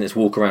simulator, doesn't it? It's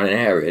walk around an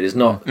area. There's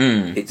not.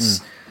 It's.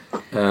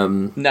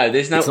 No,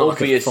 there's no it's not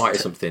obvious like a fight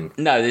or something.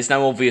 No, there's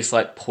no obvious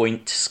like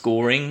point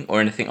scoring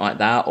or anything like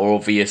that, or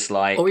obvious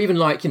like, or even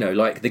like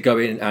like they go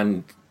in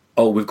and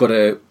we've got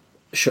to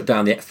shut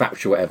down the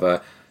factory or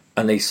whatever,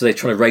 and they're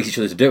trying to race each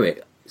other to do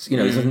it.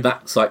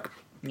 That's like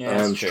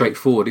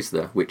straightforward, is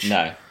there? Which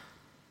no,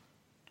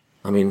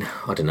 I mean,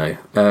 I don't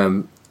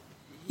know.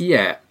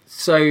 Yeah,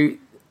 so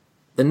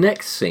the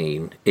next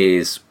scene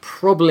is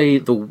probably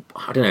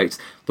it's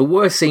the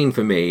worst scene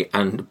for me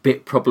and a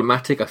bit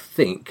problematic, I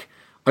think.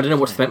 I don't know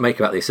what to make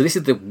about this. So this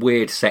is the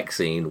weird sex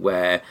scene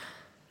where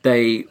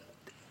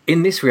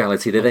in this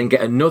reality, they then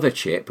get another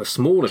chip, a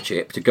smaller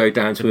chip, to go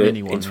down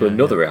to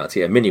another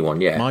reality, a mini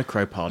one, yeah.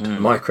 Micropod.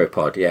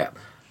 Micropod, yeah.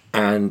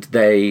 And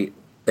they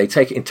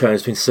take it in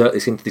turns to insert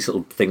this into this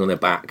little thing on their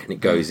back, and it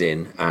goes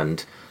in,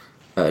 and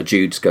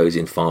Jude's goes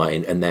in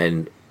fine, and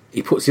then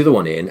he puts the other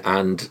one in,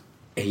 and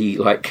he,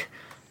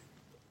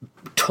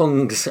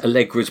 tongues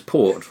Allegra's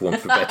port, for want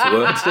of better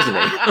words, doesn't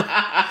he?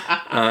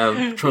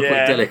 Trying to put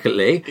it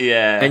delicately.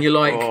 Yeah. And you're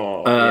like,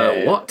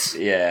 what?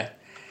 Yeah.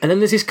 And then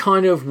there's this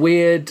kind of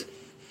weird...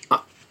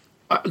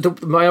 I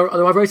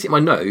wrote it in my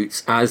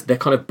notes as they're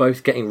kind of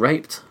both getting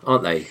raped,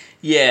 aren't they?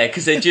 Yeah,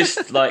 because they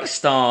just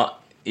start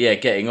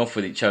getting off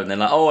with each other, and they're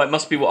like, oh, it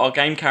must be what our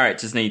game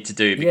characters need to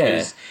do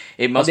because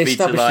it must be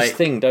to this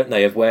thing, don't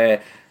they, of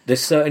where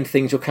there's certain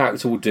things your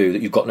character will do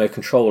that you've got no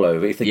control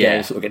over. If the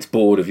game sort of gets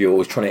bored of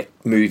yours trying to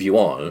move you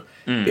on,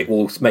 it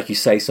will make you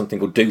say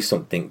something or do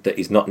something that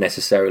is not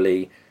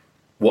necessarily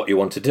what you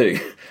want to do.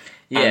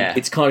 Yeah, and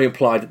it's kind of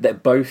implied that they're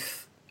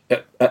both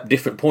at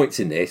different points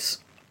in this.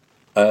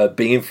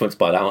 Being influenced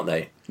by that, aren't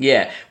they?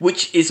 Yeah,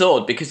 which is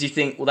odd because you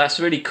think, well, that's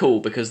really cool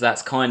because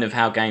that's kind of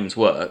how games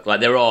work. Like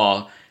there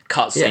are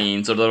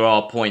cutscenes or there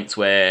are points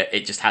where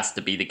it just has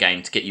to be the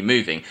game to get you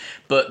moving.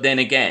 But then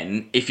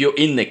again, if you're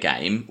in the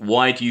game,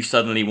 why do you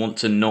suddenly want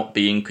to not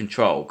be in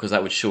control? Because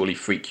that would surely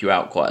freak you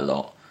out quite a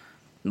lot.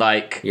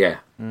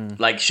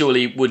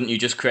 Surely wouldn't you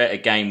just create a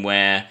game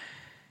where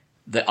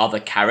the other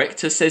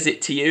character says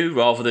it to you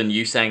rather than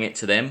you saying it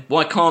to them?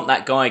 Why can't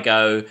that guy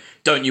go,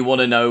 don't you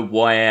want to know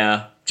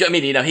where... Do you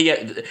know what I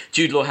mean?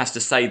 Jude Law has to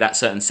say that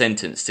certain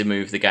sentence to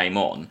move the game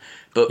on.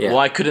 But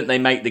why couldn't they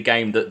make the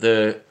game that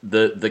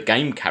the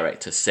game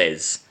character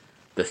says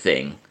the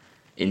thing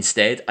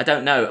instead? I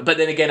don't know. But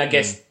then again, I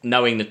guess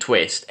knowing the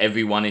twist,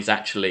 everyone is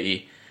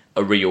actually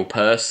a real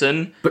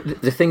person.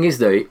 But the thing is,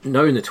 though,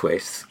 knowing the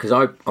twist, because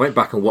I went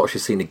back and watched the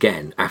scene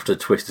again after the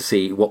twist to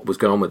see what was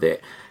going on with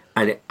it,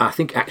 and I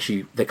think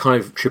actually they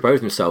kind of trip over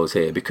themselves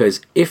here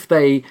because if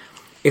they're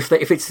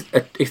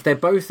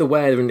both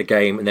aware they're in the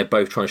game and they're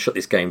both trying to shut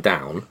this game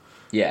down,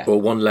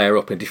 or one layer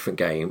up in a different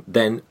game,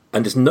 then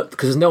because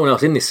there's no one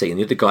else in this scene,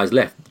 the other guys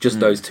left, just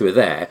those two are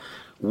there.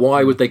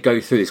 Why would they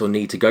go through this or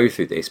need to go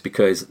through this?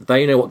 Because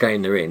they know what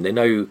game they're in. They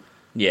know.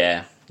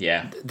 Yeah.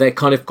 They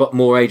kind of got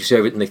more agency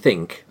over it than they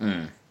think.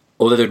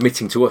 Although they're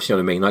admitting to us, you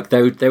know what I mean? Like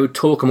they would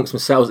talk amongst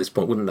themselves at this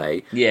point, wouldn't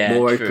they? Yeah,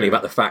 more openly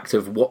about the fact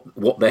of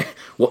what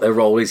their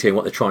role is here and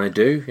what they're trying to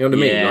do. You know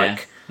what I mean?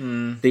 Like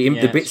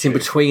the bits in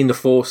between the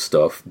Force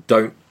stuff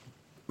don't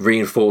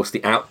reinforce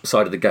the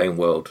outside of the game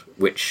world,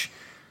 which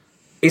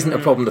isn't a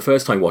problem the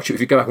first time you watch it. If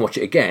you go back and watch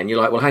it again,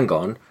 you're like, well, hang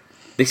on.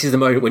 This is the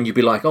moment when you'd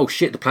be like, oh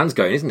shit, the plan's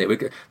going, isn't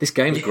it? This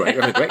game's great.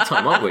 We're having a great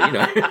time, aren't we? You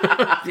know,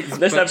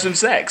 let's have some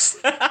sex.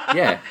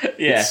 Yeah.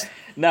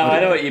 No,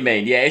 I know what you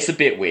mean. Yeah, it's a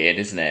bit weird,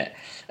 isn't it?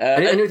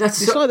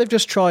 It's like they've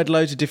just tried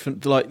loads of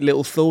different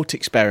little thought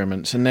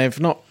experiments, and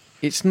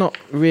it's not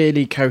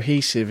really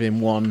cohesive in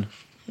one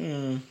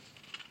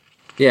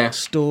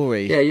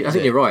story. Yeah, I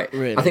think you're right.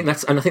 Really? I think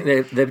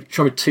they're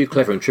trying to be too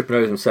clever and tripping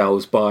over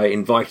themselves by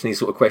inviting these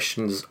sort of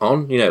questions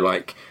on. You know,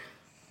 like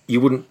I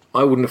wouldn't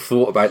have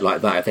thought about it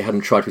like that if they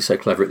hadn't tried to be so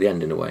clever at the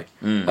end in a way.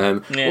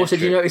 Also,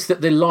 do you notice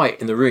that the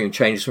light in the room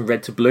changes from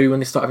red to blue when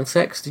they start having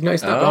sex? Did you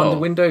notice that behind the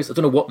windows? I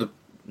don't know what the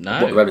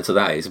relevance of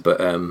that is, but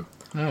oh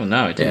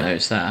no, I didn't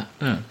notice that.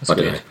 Oh, that's I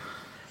weird. don't know.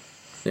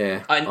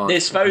 Yeah,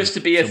 there's supposed to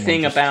be a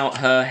thing about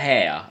her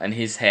hair and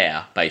his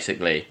hair,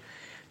 basically.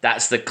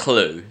 That's the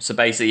clue. So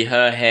basically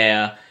her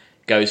hair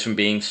goes from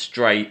being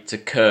straight to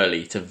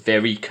curly to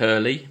very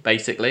curly,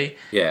 basically.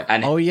 Yeah.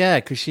 And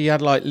because she had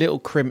little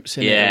crimps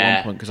in it at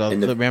one point. Because I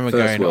remember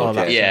going,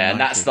 that's and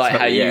that's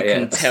how you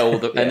can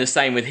tell. And the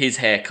same with his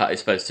haircut is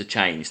supposed to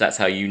change. That's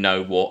how you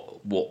know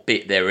what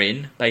bit they're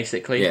in.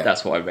 Basically,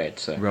 that's what I read.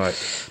 So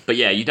but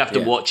you'd have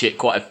to watch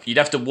it you'd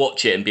have to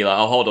watch it and be like,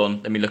 oh, hold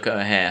on, let me look at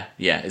her hair.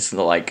 Yeah, it's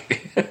not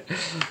like.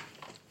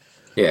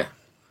 Yeah.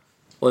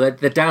 Well,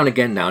 they're down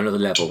again now, another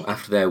level.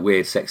 After their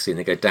weird sex scene,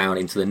 they go down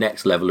into the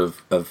next level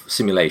of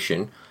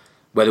simulation,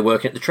 where they're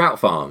working at the trout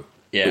farm,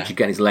 which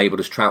again is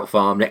labelled as trout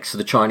farm, next to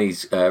the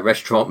Chinese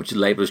restaurant, which is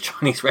labelled as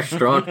Chinese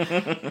restaurant.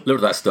 Load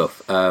of that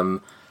stuff.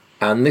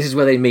 And this is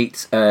where they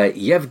meet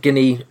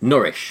Yevgeny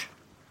Nurish,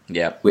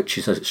 which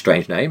is a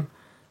strange name.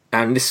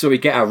 And this is where we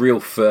get our real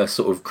first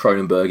sort of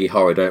Cronenberg-y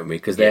horror, don't we?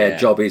 Because their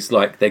job is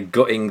like they're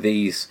gutting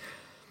these...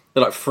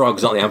 They're like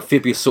frogs, aren't they?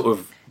 Amphibious sort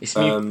of... It's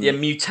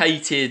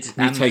mutated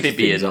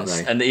amphibians,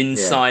 things, and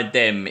inside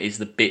them is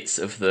the bits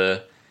of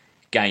the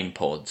game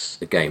pods.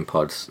 The game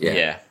pods,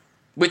 yeah.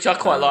 Which I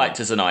quite liked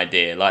as an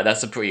idea. Like,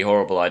 that's a pretty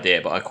horrible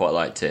idea, but I quite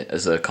liked it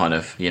as a kind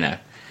of,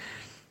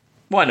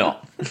 why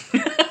not?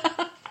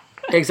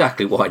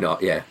 Exactly, why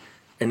not, yeah.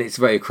 And it's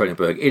very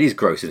Cronenberg. It is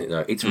gross, isn't it,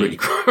 though? It's really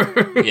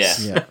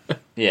gross.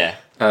 Yeah.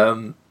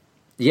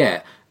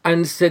 Yeah.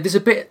 And so there's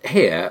a bit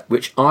here,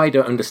 which I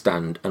don't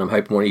understand, and I'm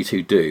hoping one of you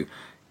two do,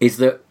 is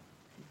that...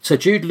 So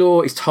Jude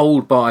Law is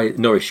told by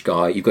Nourish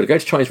guy, you've got to go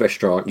to a Chinese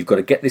restaurant, you've got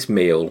to get this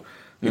meal,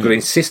 you've got to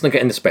insist on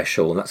getting the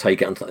special, and that's how you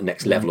get onto the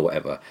next level or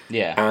whatever.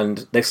 Yeah.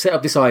 And they've set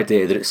up this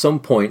idea that at some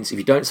points, if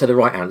you don't say the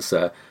right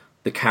answer,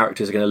 the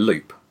characters are going to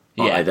loop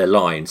their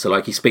line. So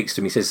like he speaks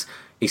to him,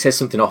 he says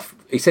something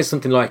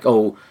like,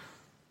 oh,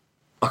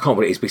 I can't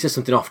remember what it is, but he says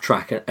something off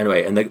track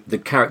anyway, and the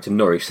character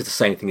Nourish says the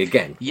same thing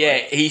again. Yeah,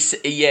 he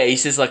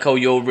says like, "Oh,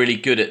 you're really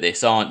good at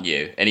this, aren't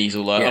you?" And he's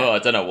all like, "Oh, I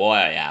don't know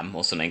why I am,"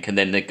 or something. And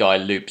then the guy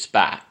loops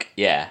back.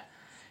 Yeah.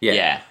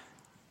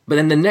 But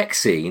then the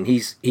next scene,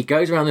 he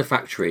goes around the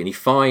factory and he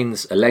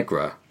finds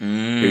Allegra,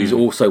 who's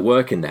also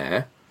working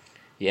there.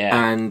 Yeah.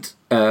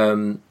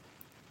 And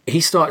he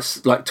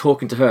starts like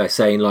talking to her,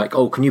 saying like,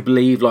 "Oh, can you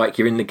believe like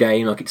you're in the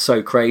game? Like it's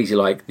so crazy,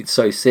 like it's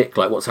so sick,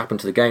 like what's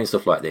happened to the game,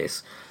 stuff like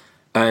this."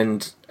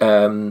 And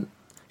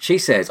she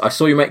says, "I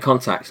saw you make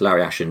contact,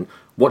 Larry Ashen.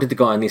 What did the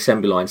guy on the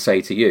assembly line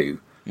say to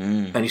you?"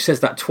 And he says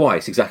that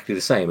twice, exactly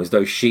the same, as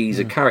though she's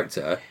a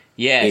character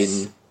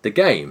in the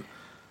game.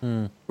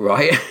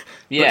 Right?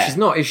 Yeah. But she's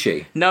not, is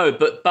she? No,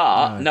 but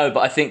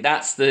I think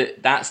that's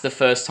the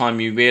first time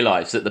you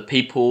realise that the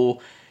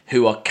people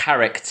who are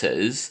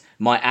characters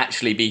might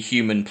actually be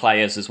human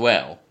players as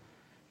well.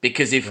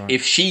 Because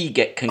if she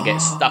can get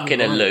stuck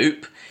in a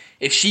loop,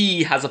 if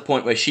she has a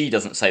point where she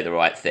doesn't say the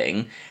right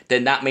thing,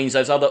 then that means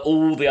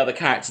all the other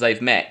characters they've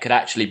met could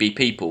actually be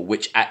people,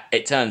 which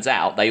it turns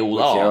out they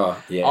all are,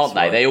 yes, aren't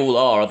they? Right. They all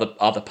are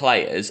other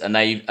players, and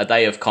they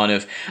have kind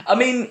of... I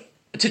mean,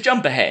 to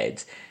jump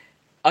ahead,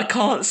 I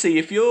can't see,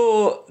 if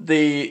you're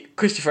the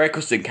Christopher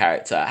Eccleston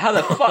character, how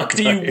the fuck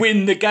do you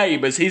win the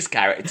game as his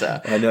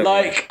character? I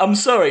know, I'm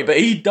sorry, but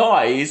he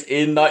dies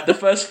in like the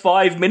first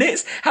 5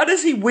 minutes. How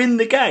does he win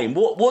the game?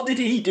 What did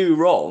he do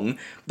wrong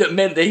that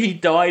meant that he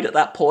died at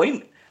that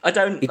point? I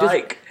don't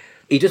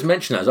He just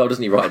mentioned that as well,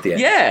 doesn't he, right at the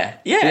end? Yeah.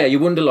 Yeah, you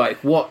wonder,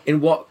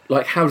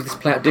 how does this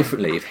play out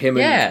differently if him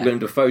and Willem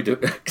Dafoe do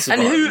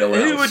and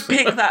who would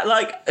pick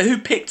that, who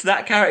picked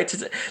that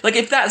character?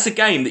 If that's a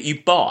game that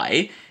you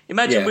buy...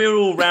 Imagine we're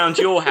all round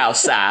your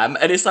house, Sam,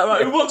 and it's like,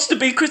 right, who wants to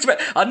be Christopher?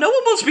 No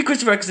one wants to be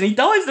Christopher Eccleston. He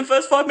dies in the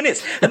first 5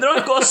 minutes, and then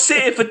I've got to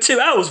sit here for 2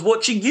 hours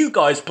watching you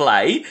guys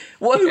play.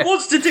 Who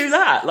wants to do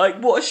that?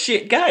 What a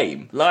shit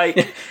game!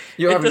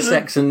 You're having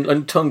sex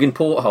and tongue in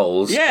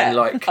portholes. Yeah,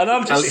 and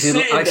I'm just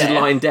sitting there,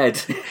 lying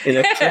dead in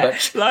a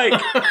church.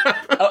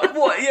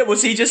 What? Yeah,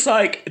 was he just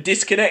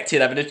disconnected,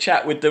 having a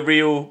chat with the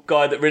real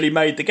guy that really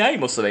made the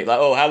game or something?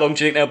 How long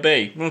do you think they'll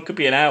be? Well, it could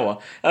be an hour.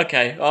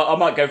 Okay, I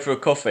might go for a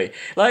coffee.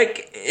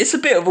 It's a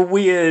bit of a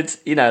weird,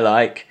 He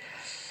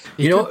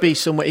could be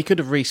somewhere. He could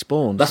have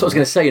respawned. That's what I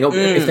was going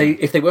to say.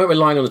 If they weren't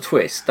relying on the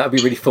twist, that'd be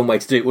a really fun way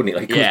to do it, wouldn't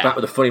it? He comes back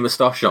with a funny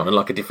moustache on and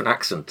a different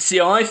accent.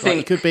 See, I think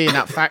he could be in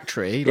that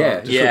factory.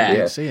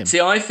 See,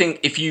 I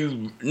think if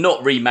you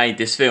not remade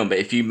this film, but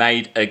if you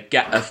made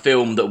a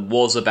film that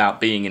was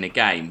about being in a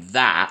game,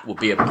 that would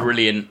be a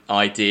brilliant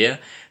idea.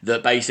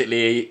 That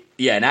basically,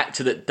 an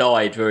actor that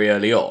died very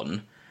early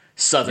on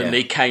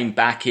suddenly came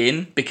back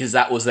in because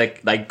that was they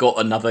got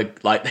another,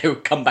 they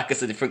would come back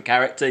as a different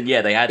character, and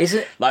they had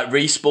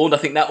respawned. I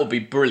think that would be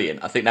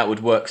brilliant. I think that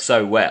would work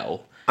so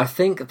well. I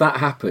think that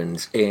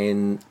happens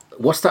in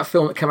what's that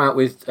film that came out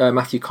with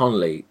Matthew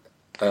Connelly?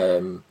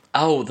 The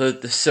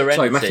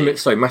Serenity.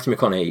 Sorry, Matthew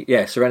McConaughey.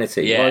 Yeah,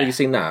 Serenity. Yeah. Have you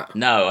seen that?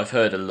 No, I've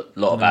heard a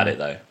lot about it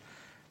though.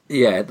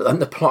 Yeah,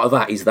 and the plot of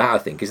that is that, I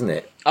think, isn't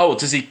it? Oh,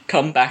 does he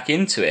come back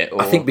into it?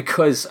 Or? I think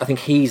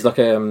he's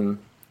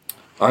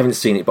I haven't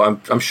seen it, but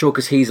I'm sure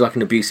because he's an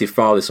abusive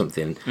father or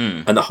something,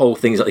 and the whole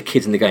thing's the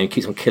kids in the game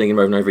keeps on killing him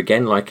over and over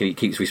again, he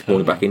keeps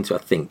respawning back into it,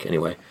 I think,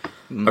 anyway. I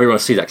really want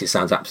to see that because it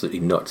sounds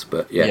absolutely nuts,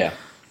 but yeah.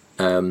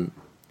 I mean,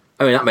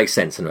 that makes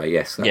sense anyway,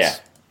 yes.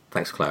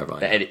 Thanks for clarifying.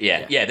 There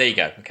you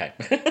go, okay.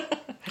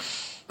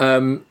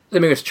 Then we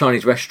go to a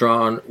Chinese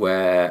restaurant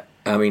where,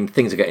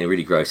 things are getting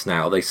really gross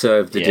now. They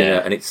serve the dinner,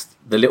 and it's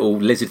the little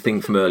lizard thing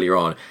from earlier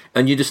on,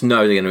 and you just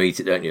know they're going to eat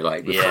it, don't you?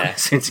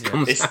 Since it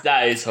comes out.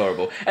 That is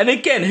horrible. And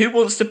again, who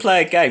wants to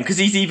play a game? Because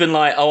he's even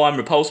I'm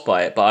repulsed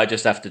by it, but I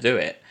just have to do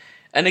it.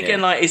 And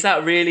again, is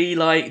that really,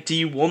 do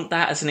you want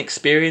that as an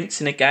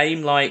experience in a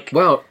game?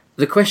 Well,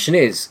 the question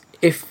is,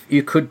 if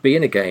you could be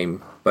in a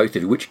game, both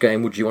of you, which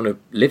game would you want to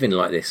live in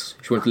like this?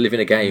 If you want to live in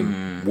a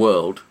game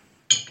world,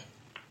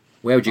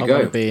 where would you I go?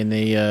 want to be in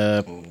the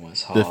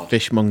It's the hard.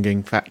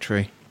 fishmongering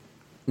factory.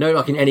 No,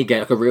 like in any game,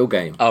 like a real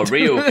game. Oh,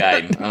 real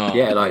game. Oh,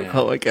 Yeah, like-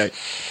 Oh, okay.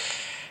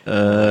 I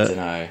don't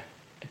know.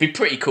 It'd be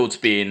pretty cool to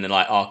be in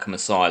like Arkham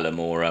Asylum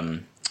or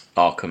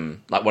Arkham,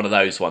 like one of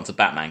those ones, the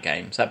Batman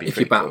games. That'd be If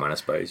pretty you're cool. Batman, I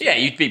suppose. Yeah,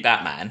 you'd be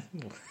Batman.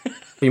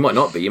 You might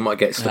not be. You might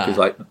get stuck as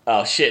like...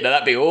 Oh shit, no,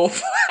 that'd be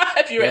awful.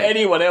 If you were Yeah.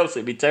 anyone else,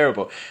 it'd be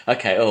terrible.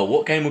 Okay,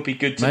 what game would be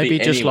good to Maybe be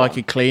just anyone? like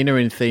a cleaner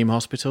in Theme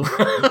Hospital.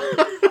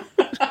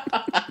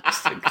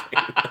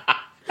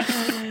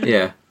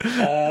 Yeah.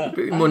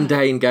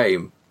 Mundane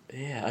game.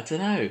 Yeah, I don't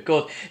know.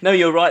 God, no,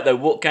 you're right though.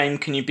 What game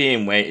can you be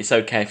in where it's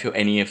okay if you're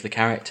any of the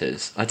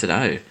characters? I don't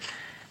know.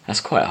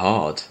 That's quite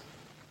hard.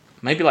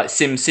 Maybe like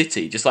Sim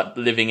City, just like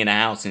living in a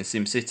house in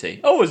Sim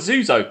City. Oh, a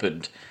zoo's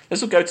opened.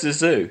 Let's all go to the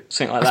zoo.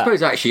 Something like I that.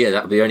 suppose actually, yeah,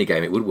 that would be the only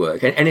game it would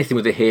work. Anything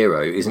with a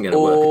hero isn't going to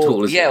work at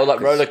all, is yeah, it? or like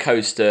 'Cause roller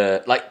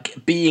coaster,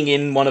 like being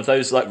in one of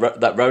those like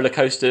that roller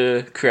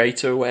coaster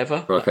creator or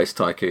whatever. Roller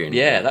Coaster Tycoon.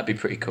 Yeah, that'd be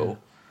pretty cool.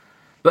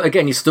 But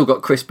again, you've still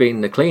got Chris being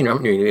the cleaner,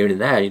 haven't you? You're in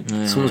there.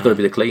 Someone's got to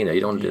be the cleaner.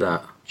 You don't want to do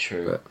that.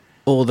 True. But-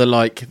 Or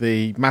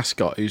the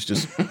mascot who's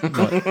just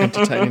like,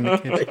 entertaining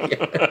the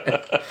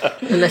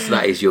kids. Unless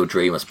that is your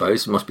dream, I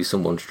suppose. It must be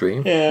someone's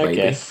dream. Yeah,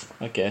 maybe.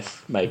 I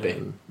guess,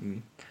 maybe.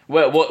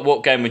 Well,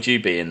 what game would you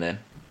be in then?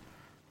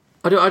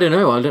 I don't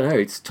know.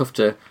 It's tough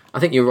to...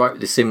 I think you're right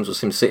with The Sims or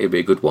SimCity would be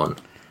a good one.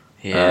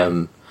 Yeah.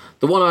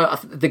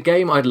 The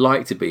game I'd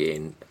like to be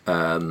in,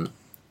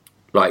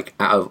 like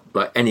out of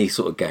like any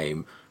sort of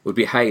game, would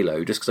be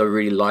Halo. Just because I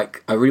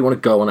really want to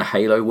go on a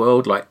Halo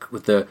world, like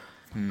with the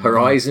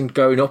horizon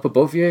going up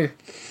above you.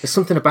 There's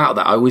something about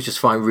that I always just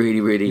find really,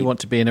 really. You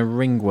want to be in a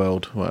ring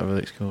world, whatever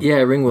it's called. Yeah,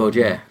 Ringworld.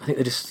 Yeah, I think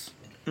they're just.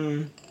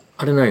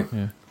 I don't know.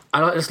 Yeah.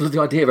 I just love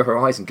the idea of a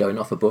horizon going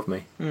off above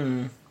me.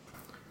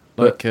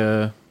 Like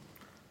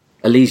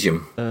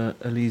Elysium.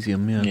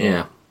 Elysium, yeah.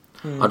 Yeah.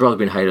 I'd rather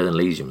be in Halo than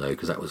Elysium though,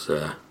 because that was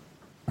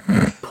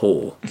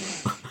poor.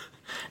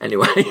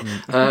 Anyway,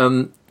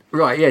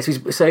 right, yeah.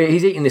 So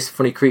he's eating this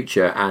funny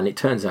creature, and it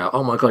turns out,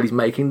 oh my god, he's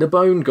making the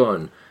bone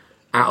gun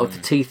out of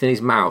the teeth in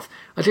his mouth.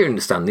 I don't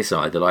understand this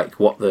either. Like,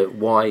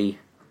 why?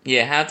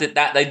 Yeah, how did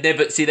that?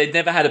 They'd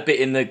never had a bit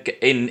in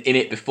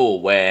it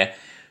before where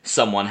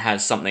someone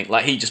has something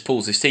like he just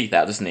pulls his teeth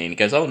out, doesn't he? And he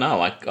goes, "Oh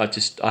no,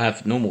 I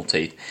have normal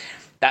teeth."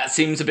 That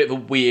seems a bit of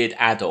a weird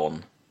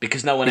add-on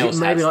because no one else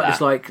Maybe has like that.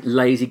 this like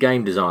lazy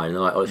game design.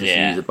 They're like, oh, let's just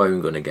Yeah. use a bone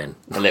gun again.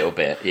 A little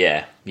bit,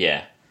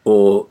 yeah.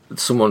 Or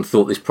someone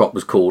thought this prop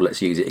was cool.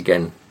 Let's use it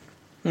again.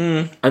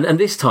 And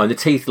this time the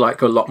teeth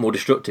like are a lot more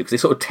destructive because they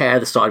sort of tear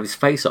the side of his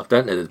face off,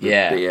 don't they? The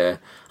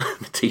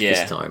teeth Yeah.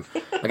 this time.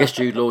 I guess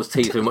Jude Law's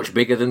teeth are much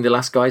bigger than the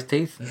last guy's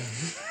teeth.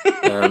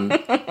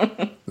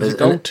 There's a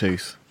gold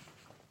tooth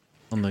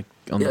on the.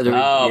 Yeah, there-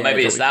 Oh, yeah,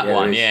 maybe it's that there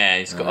one. is. Yeah,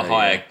 he's got a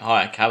Yeah.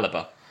 higher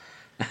caliber.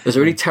 There's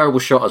a really terrible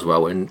shot as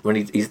well when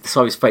the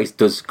side of his face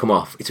does come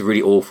off. It's a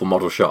really awful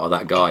model shot of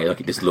that guy. Like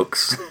it just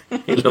looks,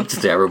 it looks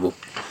terrible.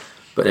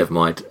 But never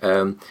mind.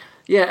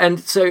 And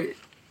so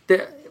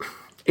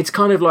it's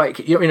kind of like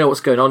you don't really know what's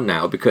going on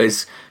now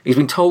because he's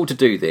been told to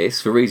do this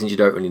for reasons you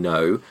don't really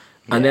know,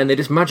 and then they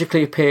just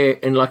magically appear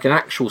in like an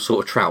actual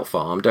sort of trout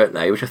farm, don't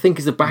they? Which I think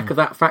is the back of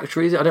that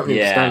factory. Is it? I don't really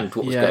Yeah. understand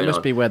what was Yeah, going it must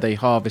on. be where they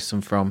harvest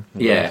them from.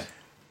 Yeah.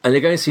 And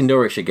they're going to see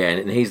Nourish again,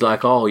 and he's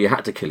like, "Oh, you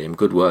had to kill him.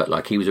 Good work.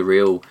 Like he was a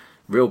real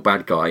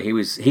bad guy.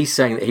 He's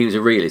saying that he was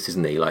a realist,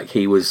 isn't he? Like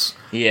he was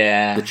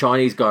Yeah. the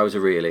Chinese guy was a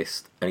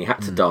realist, and he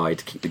had to die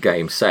to keep the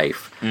game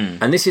safe.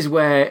 And this is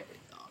where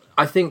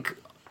I think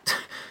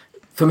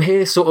from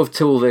here, sort of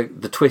till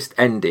the twist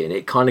ending,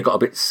 it kind of got a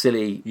bit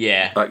silly.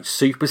 Yeah. Like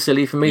super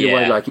silly for me. The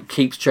way Yeah. like it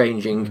keeps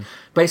changing.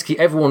 Basically,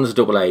 everyone's a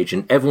double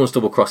agent. Everyone's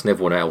double crossing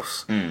everyone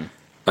else.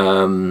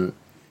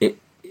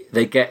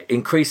 They get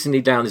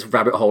increasingly down this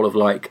rabbit hole of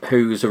like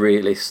who's a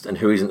realist and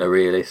who isn't a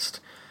realist,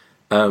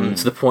 to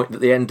the point that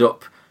they end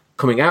up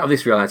coming out of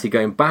this reality,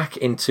 going back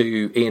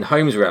into Ian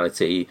Holmes'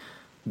 reality,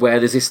 where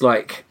there's this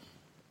like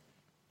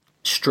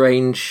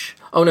strange.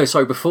 Oh no,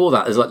 sorry. Before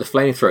that, there's like the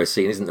flamethrower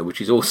scene, isn't there?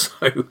 Which is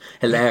also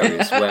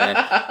hilarious,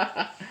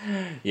 where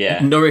Yeah.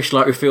 Nourish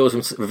like reveals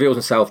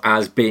himself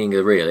as being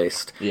a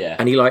realist, Yeah.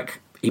 and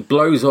he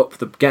blows up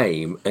the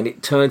game, and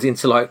it turns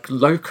into like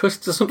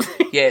locusts or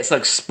something. Yeah, it's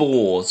like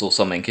spores or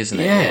something, isn't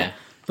it? Yeah.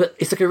 But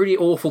it's like a really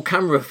awful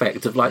camera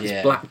effect of like Yeah.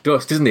 this black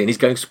dust, isn't it? And he's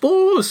going,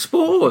 spores,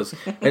 spores.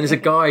 And there's a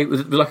guy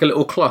with like a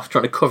little cloth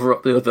trying to cover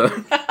up the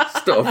other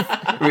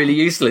stuff really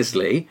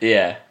uselessly.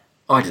 Yeah.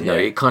 I don't know,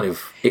 it kind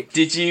of...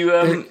 Did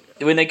you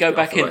when they go Off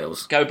back the in,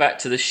 rails. go back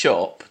to the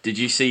shop? Did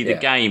you see the Yeah.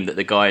 game that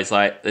the guy's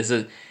like? There's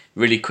a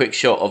really quick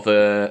shot of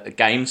a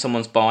game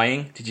someone's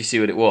buying. Did you see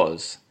what it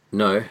was?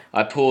 No.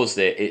 I paused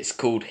it. It's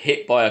called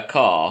Hit by a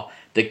Car,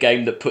 the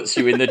game that puts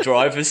you in the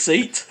driver's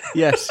seat.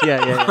 Yes,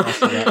 yeah. I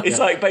see that, It's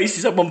yeah. like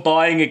basically someone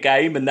buying a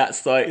game, and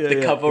that's like the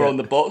yeah, cover yeah. on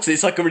the box.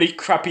 It's like a really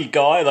crappy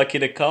guy, like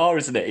in a car,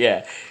 isn't it?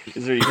 Yeah, it's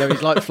really. No,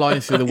 he's like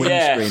flying through the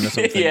Yeah. windscreen or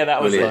something. Yeah,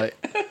 that was Brilliant.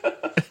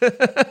 like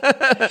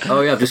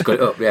Oh yeah, I've just got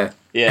it up. Yeah,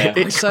 Yeah.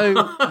 It's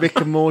so Rick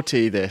and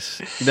Morty,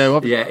 this.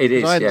 Yeah, it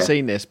is, I hadn't yeah.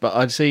 seen this, but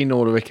I'd seen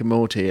all of Rick and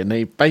Morty, and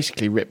they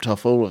basically ripped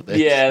off all of this.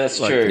 Yeah, that's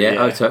true. yeah,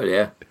 Yeah. oh totally,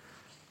 yeah.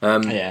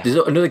 Yeah. There's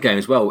another game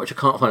as well, which I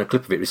can't find a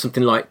clip of it. It was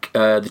something like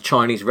the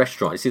Chinese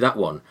restaurant. You see that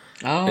one?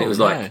 Oh, And it was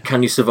no. like,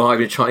 can you survive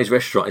in a Chinese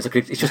restaurant? It's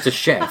like it's just a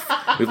chef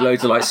with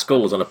loads of like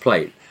skulls on a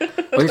plate. Oh,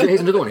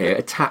 here's another one here.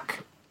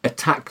 Attack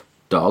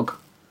Dog.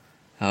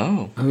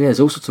 Oh. Oh yeah, there's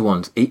all sorts of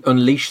ones.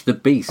 Unleash the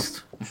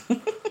Beast. And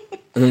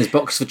then there's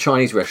Box for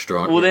Chinese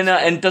Restaurant. Well, then,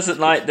 and doesn't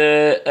like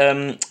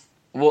the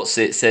what's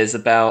it says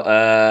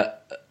about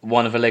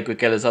one of Allegra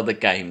Geller's other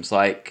games?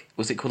 Like,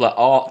 was it called like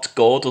Art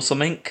God or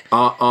something?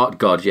 Art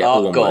God, yeah. all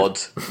Art one God,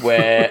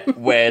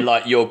 where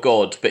like you're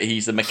God, but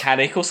he's a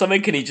mechanic or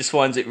something, and he just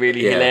finds it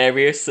really Yeah.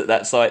 hilarious that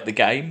that's like the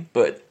game.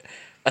 But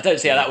I don't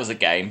see how that was a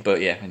game.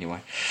 But yeah, anyway.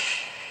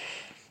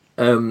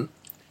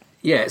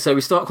 Yeah, so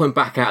we start coming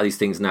back out of these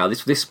things now.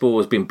 This spore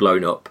has been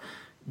blown up.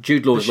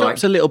 Jude The Law's like,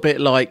 shop's a little bit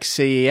like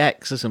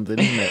CEX or something,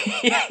 isn't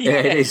it? yeah,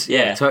 it is.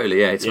 Yeah, totally.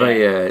 Yeah, it's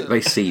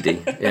very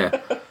seedy. Yeah,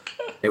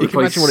 it would You can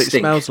imagine what it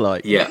stink. smells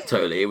like. Yeah,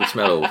 totally. It would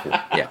smell awful.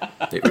 Yeah,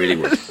 it really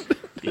would.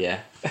 Yeah.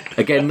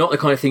 Again, not the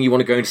kind of thing you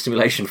want to go into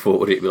simulation for,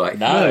 would it? Be like,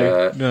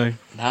 No. No.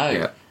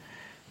 No.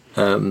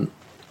 yeah.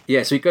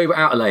 Yeah, so we go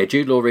out of layer.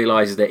 Jude Law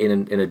realises that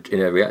in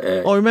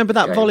a Oh, remember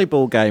that game.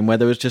 volleyball game where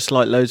there was just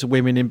like loads of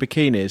women in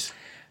bikinis?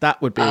 That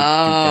would be a good game.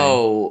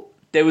 Oh,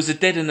 there was a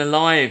Dead or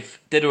Alive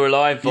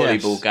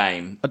volleyball Yes.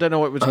 game. I don't know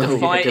what it was Oh, called. yeah.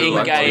 Fighting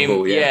Like game,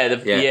 volleyball,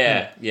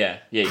 yeah,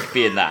 you could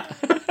be in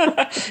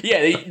that.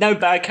 Yeah, no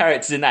bad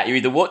characters in that. You're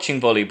either watching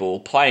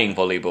volleyball, playing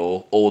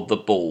volleyball, or the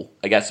ball.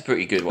 I guess a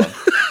pretty good one.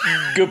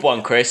 Good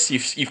one, Chris.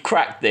 You've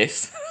cracked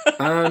this.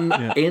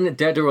 In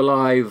Dead or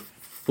Alive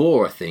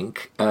 4, I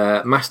think,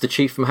 Master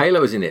Chief from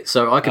Halo is in it,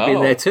 so I could be in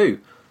Oh. there too.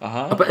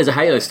 Uh-huh. I bet there's a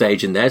Halo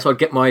stage in there, so I'd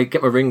get my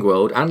ring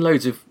world and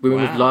loads of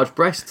women Wow. with large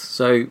breasts.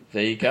 So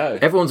There you go.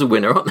 everyone's a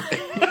winner, aren't they?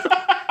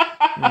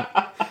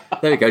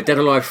 There we go. Dead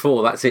or Alive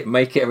 4. That's it.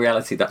 Make it a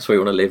reality. That's where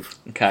you want to live.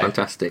 Okay.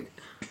 Fantastic.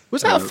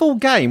 Was that a full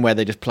game where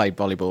they just played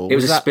volleyball? It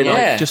was a that spin-off.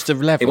 Yeah. just a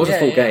level? It was a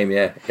full yeah. game.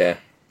 Yeah.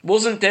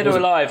 Wasn't Dead or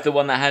Alive the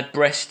one that had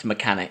breast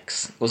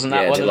mechanics? Wasn't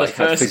that Yeah, one it of the like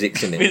had first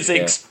physics in it,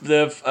 physics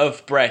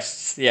of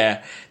breasts?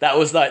 Yeah, that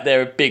was like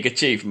their big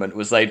achievement,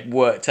 was they'd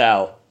worked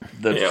out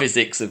the Yeah.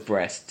 physics of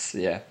breasts.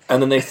 Yeah, And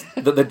then the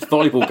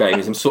volleyball game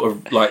is them sort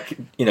of like,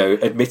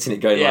 admitting it,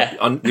 going Yeah.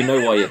 like, we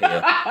know why you're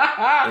here.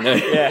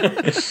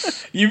 yeah.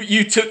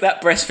 you took that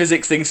breast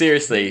physics thing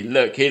seriously.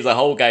 Look, here's a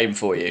whole game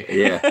for you.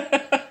 Yeah.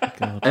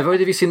 Have either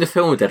of you seen the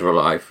film Dead or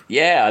Alive?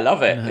 Yeah, I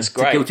love it. It's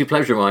great. Guilty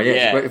pleasure of mine. Yeah,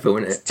 Yeah. it's a great film,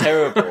 isn't it? It's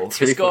terrible.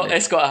 It's really funny.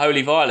 It's got a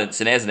holy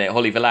violence in it, hasn't it?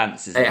 Holy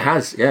Valance, isn't It it?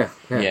 has, yeah.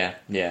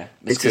 Yeah.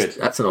 It's good. Just,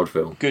 that's an odd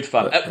film. Good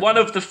fun. But, One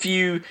of the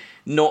few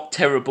not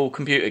terrible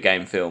computer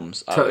game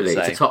films, I Totally,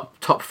 would say. it's a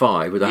top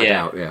 5 without a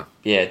doubt. Yeah.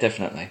 Yeah,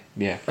 definitely.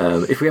 Yeah.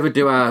 If we ever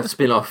do our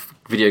spin-off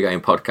video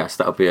game podcast,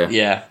 that'll be a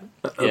Yeah.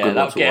 yeah, good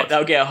one to watch.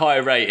 That'll get a high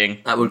rating.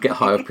 That would get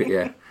high up.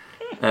 Yeah.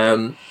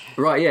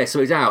 Right. Yeah. So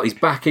he's out. He's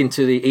back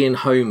into the Ian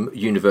Holm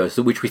universe,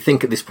 which we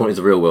think at this point is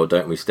the real world,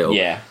 don't we? Still.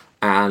 Yeah.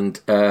 And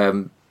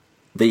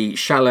the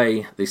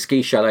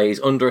ski chalet, is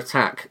under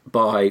attack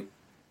by.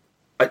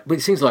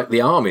 It seems like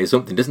the army or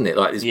something, doesn't it?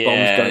 Like there's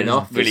bombs going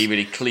off. Really,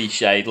 really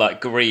cliched,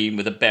 like green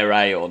with a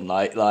beret on,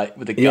 like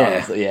with a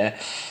gun. Yeah.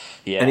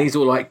 Yeah. And he's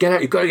all like, "Get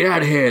out! You've got to get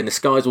out of here!" And the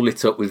sky's all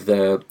lit up with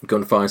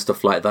gunfire and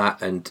stuff like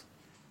that. And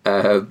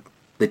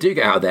they do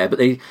get out of there, but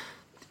they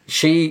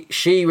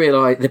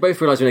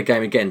both realise they're in a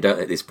game again, don't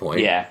they? At this point,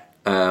 Yeah.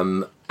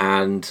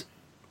 And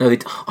no,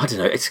 I don't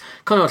know. It's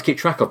kind of hard to keep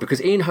track of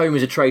because Ian Holm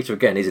is a traitor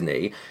again, isn't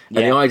he? And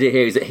Yeah. the idea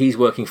here is that he's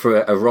working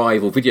for a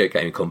rival video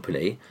game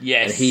company.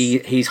 Yes.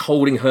 And he's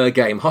holding her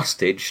game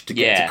hostage to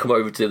get Yeah. to come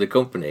over to the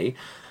company.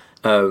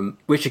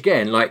 Which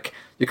again, like,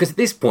 because at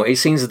this point it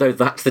seems as though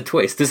that's the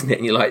twist, doesn't it?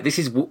 And you're like, this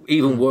is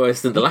even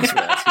worse than the last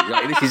reality.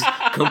 Like, this is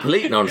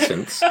complete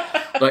nonsense.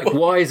 Like,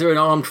 why is there an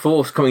armed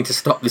force coming to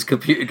stop this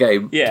computer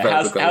game? Yeah.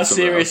 developer going How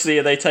somewhere else? seriously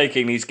are they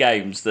taking these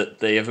games that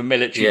they have a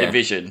military Yeah.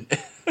 division?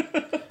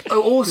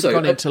 Oh, also,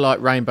 Gone into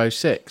like Rainbow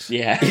Six.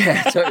 Yeah.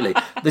 yeah, totally.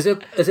 There's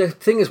a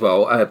thing as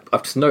well.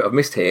 I've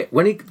missed here.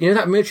 When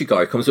that military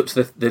guy comes up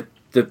to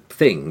the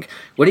thing,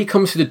 when he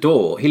comes through the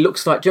door, he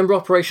looks like. Do you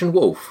remember Operation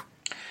Wolf?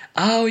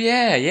 Oh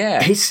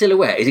yeah. His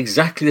silhouette is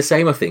exactly the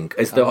same, I think,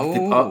 as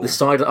the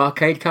side of the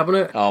arcade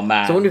cabinet. Oh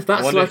man. So I wonder if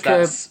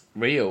that's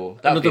real.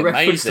 That'd be another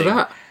reference amazing. to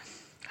that.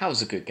 That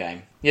was a good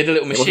game. You had a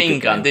little was a machine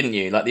good gun, game. didn't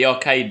you? Like the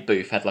arcade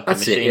booth had like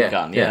That's a machine it, yeah.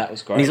 gun. Yeah, that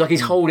was great. And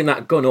he's holding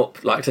that gun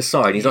up like to the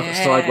side. He's like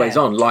Yeah. sideways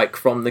on, like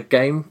from the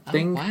game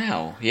thing.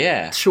 Wow.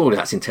 Yeah. Surely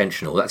that's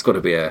intentional. That's got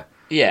to be a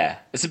Yeah.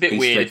 It's a bit Easter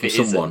weird egg if from it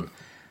isn't. someone.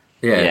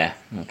 Yeah.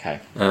 Yeah. Okay.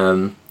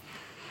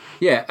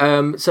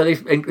 So they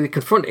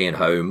confront Ian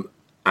Holm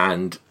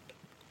and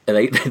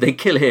they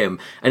kill him,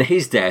 and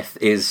his death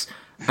is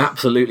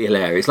absolutely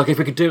hilarious. Like if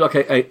we could do like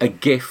a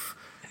GIF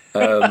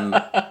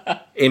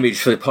image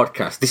for the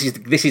podcast. This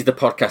is the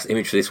podcast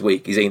image for this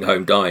week. Is Ian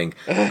Holm dying,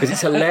 because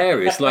it's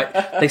hilarious. Like,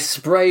 they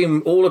spray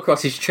him all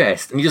across his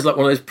chest, and he just like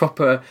one of those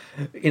proper,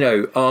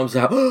 arms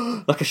out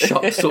like a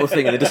shot sort of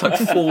thing, and it just like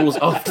falls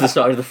off to the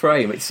side of the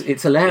frame. It's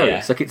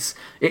hilarious. Yeah. Like it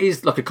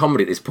is like a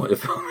comedy at this point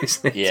of the film,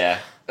 isn't it? Yeah.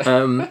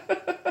 And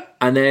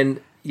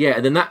then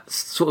that's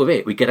sort of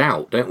it. We get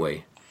out, don't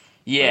we?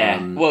 Yeah.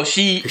 Pykel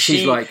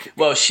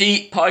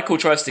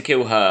tries to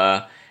kill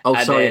her. Oh,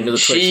 and sorry, then another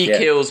twist, she yeah.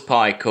 kills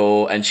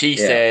Pykel, and she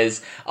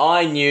says,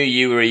 I knew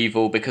you were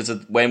evil because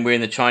of when we were in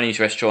the Chinese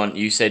restaurant,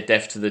 you said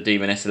death to the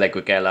demoness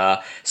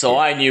Allegra, so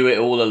I knew it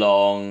all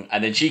along.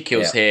 And then she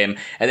kills him,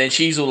 and then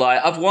she's all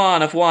like, I've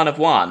won.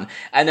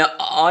 And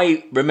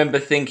I remember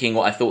thinking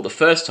what I thought the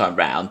first time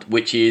round,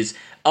 which is,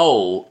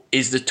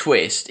 is the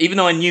twist, even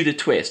though I knew the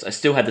twist, I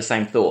still had the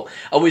same thought.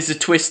 Is the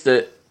twist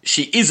that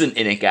she isn't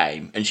in a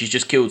game, and she's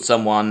just killed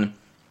someone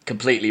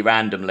completely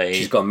randomly.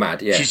 She's gone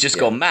mad, yeah. She's just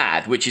gone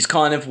mad, which is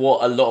kind of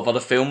what a lot of other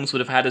films would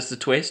have had as the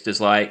twist, as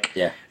like,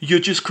 you're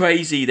just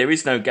crazy, there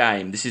is no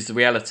game, this is the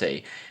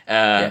reality.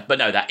 But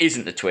no, that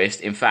isn't the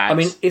twist, in fact. I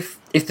mean, if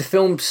the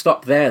film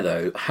stopped there,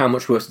 though, how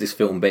much worse would this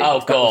film be?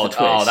 Oh, God.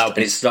 That would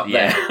be... it stopped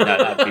there. No,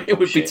 that would be it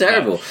would be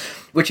terrible. No.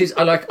 Which is,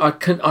 I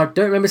don't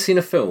remember seeing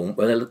a film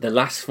where the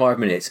last 5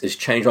 minutes has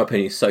changed my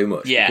opinion so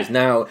much. Yeah. Because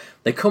now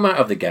they come out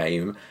of the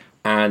game,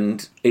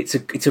 and it's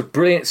a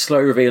brilliant slow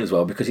reveal as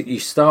well, because you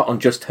start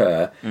on just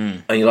her,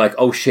 and you're like,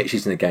 oh shit,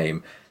 she's in the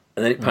game.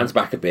 And then it pans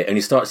back a bit, and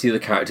you start to see the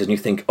other characters, and you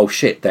think, oh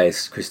shit,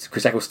 there's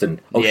Chris Eccleston.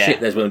 Oh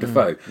shit, there's Willem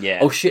Dafoe. Yeah.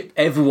 Oh shit,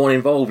 everyone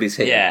involved is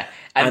here. Yeah.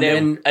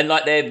 And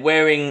they're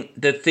wearing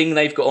the thing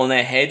they've got on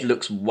their head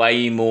looks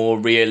way more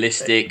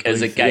realistic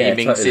as a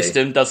gaming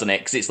system, doesn't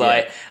it? Because it's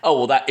like,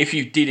 that if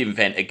you did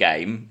invent a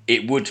game,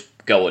 it would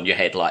go on your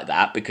head like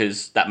that,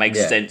 because that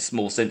makes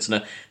more sense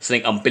than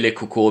something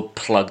umbilical cord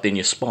plugged in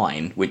your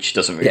spine, which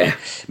doesn't really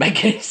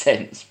make any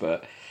sense.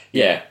 But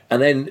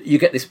and then you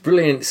get this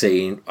brilliant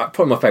scene,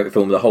 probably my favourite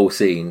film of the whole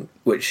scene,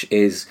 which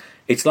is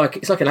it's like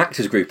an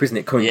actors group, isn't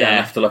it, coming down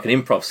after like an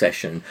improv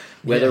session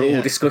where they're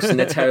all discussing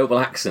their terrible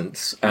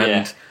accents,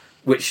 and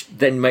which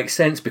then makes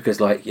sense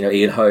because, like,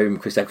 Ian Holm,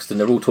 Chris Eccleston,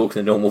 they're all talking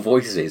their normal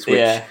voices,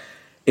 which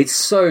it's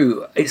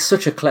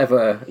such a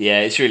clever...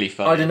 Yeah, it's really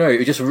funny. I don't know,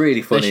 it's just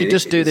really funny. They should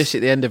just do this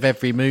at the end of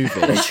every movie.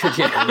 They should,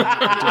 just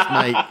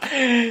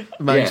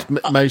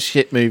make most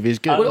shit movies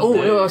good.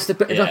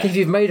 Like, if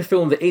you've made a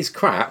film that is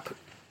crap,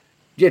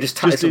 just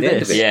tack it on the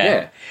end of it.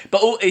 Yeah.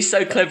 But it's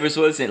so clever as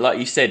well, isn't it? Like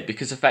you said,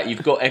 because the fact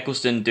you've got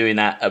Eccleston doing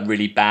a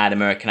really bad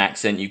American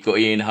accent, you've got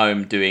Ian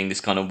Holm doing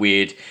this kind of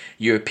weird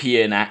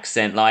European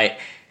accent, like...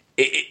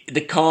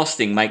 the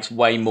casting makes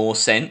way more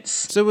sense.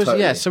 So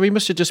he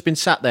must have just been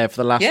sat there for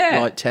the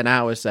last 10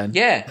 hours then.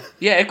 Yeah,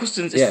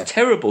 Eccleston's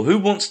terrible. Who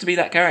wants to be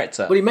that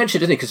character? Well, he mentioned,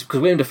 didn't he?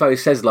 Because Willem Dafoe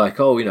says, like,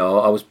 I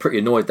was pretty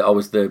annoyed that I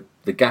was the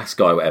gas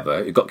guy or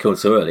whatever who got killed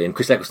so early, and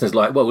Chris Eccleston's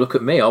like, well, look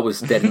at me, I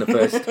was dead in the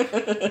first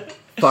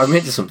 5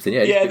 minutes or something.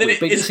 But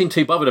he doesn't seem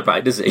too bothered about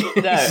it, does he?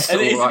 No,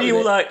 and isn't he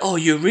all like,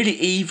 you're really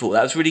evil,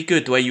 that was really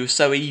good the way you were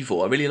so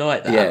evil, I really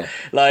like that.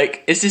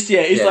 Like, it's just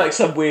like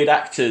some weird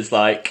actors,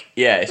 like,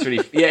 it's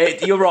really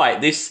you're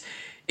right,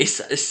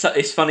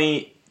 it's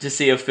funny to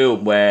see a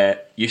film where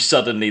you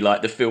suddenly,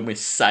 like, the film is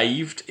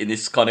saved in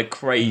this kind of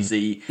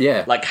crazy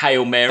like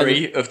Hail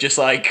Mary of just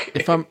like,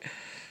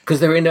 because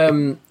they're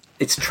in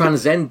it's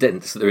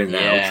Transcendence that they're in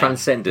now.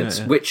 Transcendence,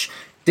 which,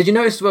 did you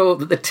notice as well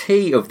that the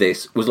T of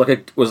this was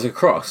a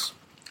cross,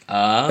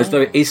 as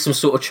though it is some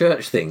sort of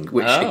church thing,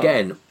 which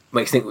again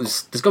makes me think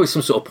there's got to be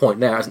some sort of point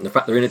there, hasn't there? The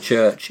fact they're in a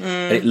church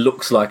and it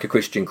looks like a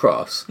Christian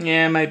cross.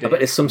 Yeah, maybe. I bet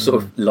there's some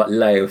sort of like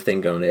layer of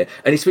thing going on here,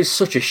 and it's with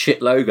such a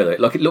shit logo.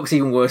 Like, it looks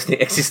even worse than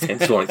the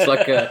eXistenZ one. It's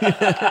like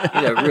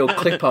a real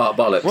clip art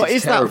bollocks. What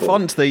is that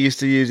font they used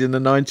to use in the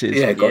 90s?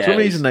 Yeah, for some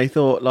reason they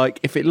thought,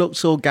 like, if it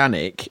looks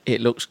organic, it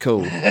looks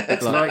cool.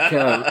 It's like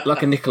a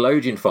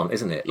Nickelodeon font,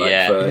 isn't it?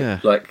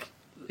 Like,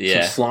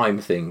 some slime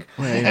thing.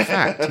 Well, in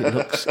fact, it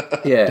looks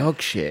dog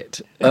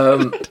shit.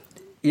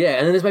 Yeah,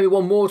 and then there's maybe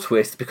one more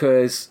twist,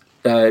 because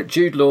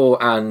Jude Law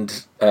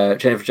and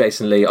Jennifer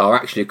Jason Leigh are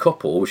actually a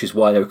couple, which is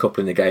why they were a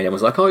couple in the game. Everyone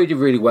was like, you did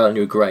really well and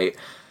you were great.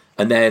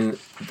 And then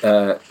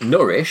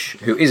Nourish,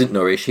 who isn't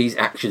Nourish, he's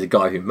actually the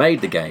guy who made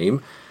the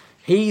game.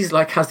 He's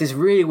like, has this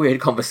really weird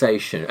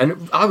conversation.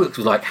 And I was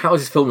like, how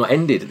is this film not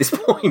ended at this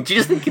point? You're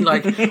just thinking,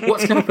 like,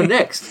 what's going to happen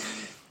next?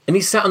 And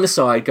he's sat on the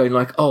side going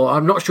like,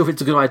 I'm not sure if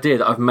it's a good idea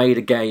that I've made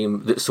a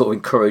game that sort of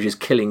encourages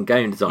killing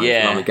game designers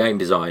and I'm a game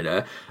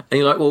designer. And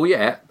you're like, well,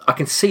 I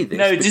can see this.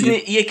 No, doesn't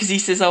it? Yeah, because he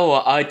says,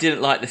 I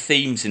didn't like the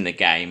themes in the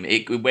game.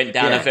 It went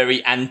down a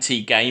very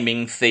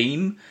anti-gaming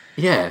theme.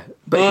 Yeah,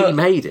 but he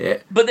made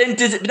it. But then,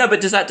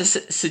 does that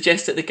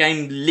suggest that the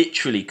game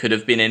literally could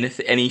have been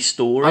any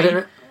story? I don't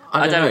know.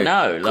 I don't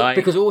know. Like,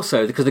 because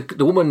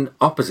the woman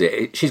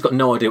opposite, she's got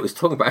no idea what it's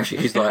talking about.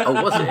 Actually, she's like,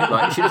 was it?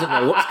 Like, she doesn't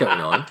know what's going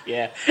on.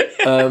 Yeah.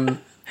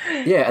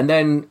 And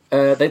then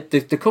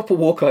the couple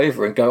walk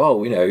over and go,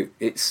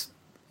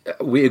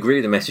 we agree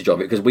with the message of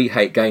it because we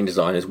hate game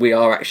designers. We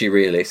are actually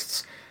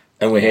realists.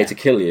 and we're Yeah. here to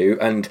kill you.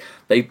 And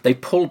they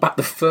pull back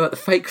the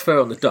fake fur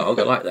on the dog.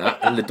 I like that.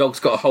 And the dog's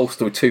got a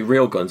holster with 2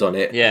 real guns on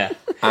it. Yeah.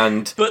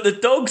 And But the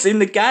dog's in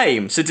the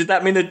game, so did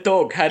that mean the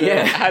dog had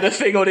a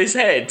thing on his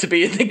head to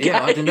be in the game?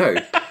 yeah, I don't know.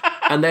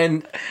 And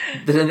then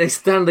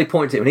they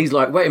point at him, and he's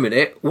like, "Wait a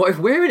minute, what if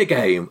we're in a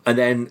game?" And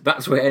then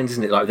that's where it ends,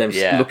 isn't it? Like them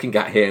Yeah. looking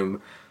at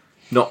him,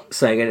 not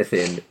saying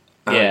anything.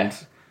 And Yeah.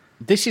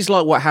 This is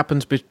like what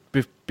happens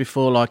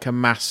before like a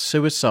mass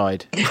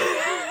suicide.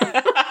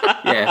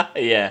 yeah.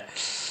 Yeah.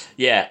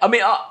 Yeah. I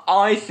mean,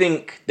 I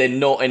think they're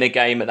not in a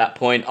game at that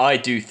point. I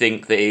do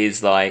think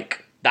that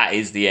that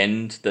is the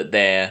end, that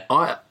they're...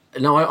 I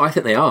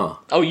think they are.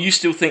 Oh, you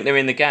still think they're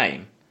in the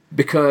game?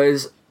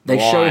 Because they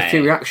show a Why?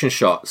 few reaction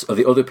shots of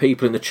the other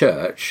people in the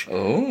church,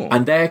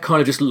 and they're kind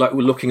of just like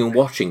looking and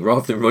watching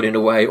rather than running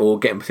away or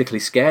getting particularly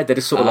scared. They're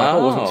just sort of like, I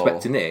wasn't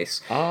expecting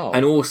this. Oh.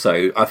 And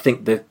also, I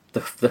think the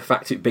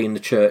fact of it being the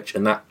church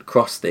and that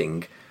cross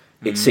thing,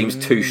 it seems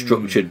too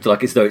structured,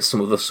 like as though it's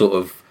some other sort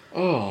of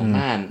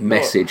Man.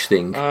 message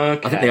thing.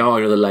 Okay. I think they are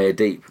another layer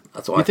deep.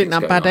 That's what You I think that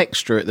think's bad going on.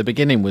 extra at the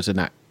beginning was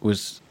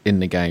in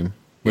the game?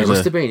 Yeah, it Was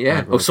must have been,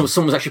 yeah. Or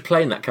someone's actually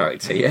playing that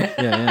character, yeah.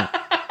 Yeah.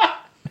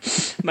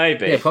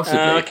 Maybe. Yeah, possibly,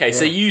 Okay,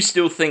 so yeah. you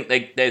still think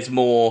there's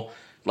more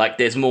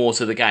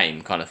to the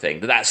game kind of thing?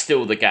 That's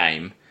still the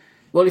game?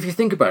 Well, if you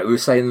think about it, we were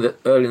saying that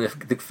early in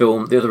the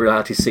film, the other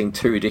realities seemed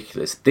too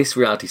ridiculous. This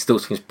reality still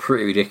seems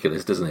pretty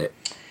ridiculous, doesn't it?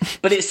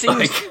 But it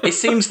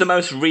seems the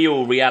most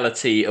real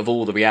reality of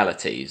all the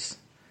realities.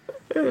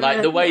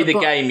 Like the way the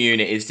game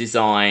unit is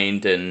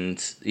designed, and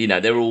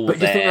they're all. But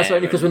do you think that's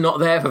only because we're not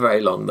there for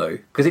very long, though?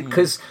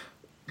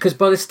 Because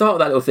by the start of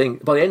that little thing,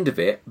 by the end of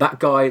it, that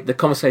guy, the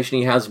conversation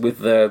he has with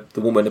the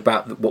woman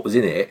about what was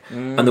in it,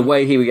 and the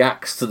way he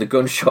reacts to the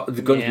gunshot,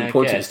 the guns Yeah, I being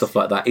pointed and guess. stuff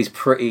like that, is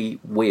pretty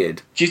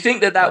weird. Do you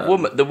think that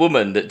woman, the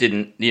woman that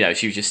didn't,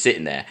 she was just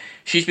sitting there,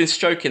 she's been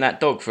stroking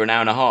that dog for an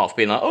hour and a half,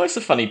 being like, oh, it's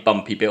a funny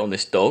bumpy bit on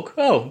this dog.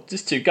 Oh,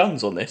 just 2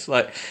 guns on this.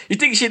 Like, you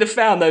think she'd have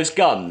found those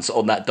guns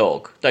on that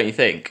dog, don't you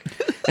think?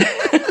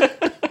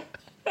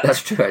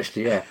 That's true,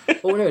 actually, yeah.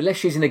 Oh, no, unless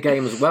she's in a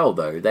game as well,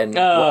 though, then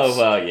Oh, what's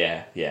well,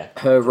 yeah.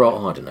 her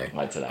role? I don't know.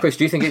 I don't know. Chris,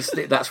 do you think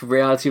that's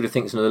reality, or do you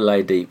think it's another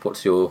layer deep?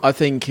 What's your... I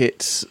think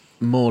it's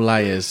more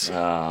layers.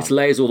 It's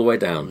layers all the way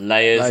down.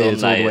 Layers on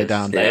Layers layers. all the way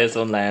down. Layers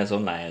on layers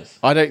on layers.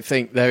 I don't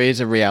think there is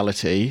a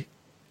reality.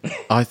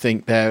 I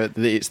think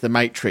it's the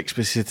Matrix,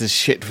 but it's a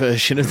shit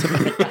version of the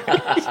Matrix.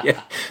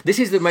 Yeah, this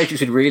is the Matrix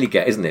would really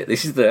get, isn't it?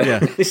 This is the Yeah,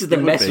 this is the it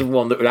would mess be. of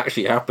one that would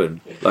actually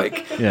happen.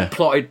 Like Yeah.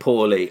 plotted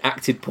poorly,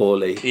 acted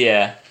poorly,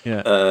 Yeah.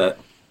 Yeah.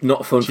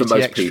 not fun for Shitty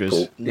most extras.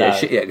 people. No. Yeah,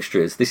 shitty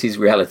extras. This is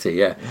reality.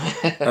 Yeah,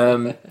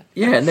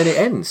 yeah, and then it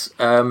ends.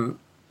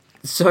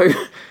 So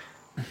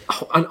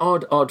an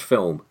odd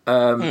film.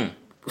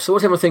 So what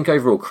do everyone think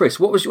overall, Chris?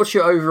 What's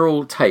your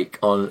overall take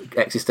on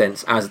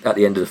eXistenZ as at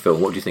the end of the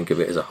film? What do you think of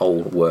it as a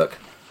whole work?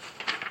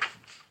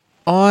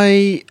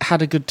 I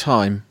had a good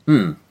time.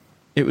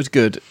 It was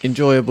good,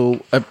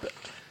 enjoyable.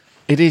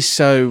 It is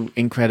so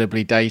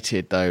incredibly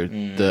dated, though,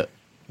 that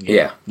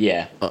Yeah,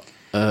 Yeah.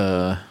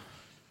 and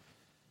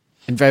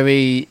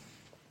very,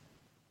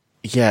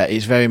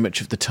 it's very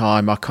much of the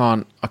time. I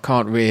can't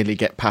really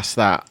get past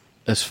that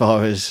as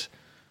far as,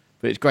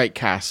 but it's great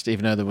cast,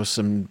 even though there was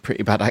some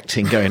pretty bad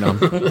acting going on.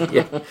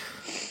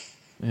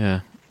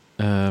 yeah.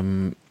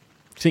 I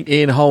think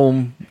Ian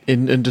Holm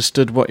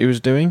understood what he was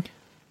doing.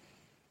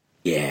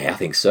 Yeah, I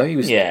think so. He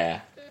was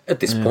Yeah. at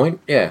this point.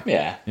 Yeah,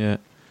 Yeah. Yeah.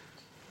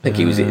 I think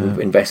he was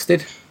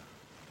invested.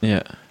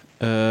 Yeah.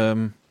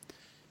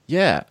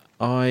 Yeah,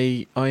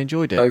 I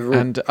enjoyed it. Overall,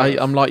 and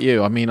I'm like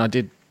you. I mean,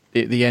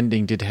 the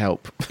ending did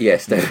help.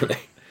 Yes, definitely.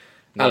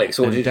 Alex,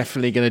 what I'm did you...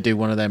 definitely going to do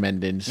one of them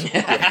endings.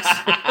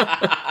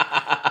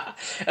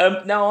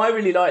 No, I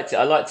really liked it.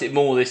 I liked it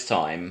more this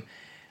time.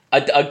 I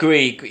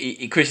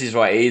agree. Chris is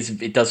right.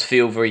 It does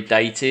feel very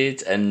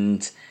dated,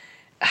 and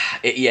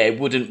it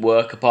wouldn't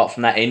work apart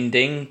from that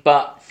ending.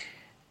 But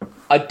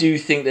I do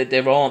think that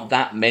there aren't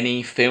that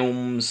many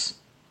films.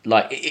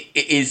 Like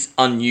it is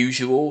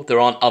unusual. There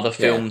aren't other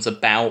films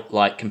about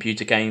like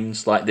computer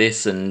games like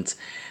this, and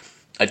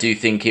I do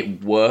think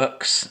it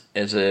works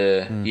as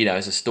a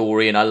as a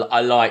story. And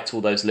I liked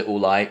all those little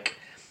like.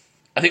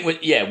 I think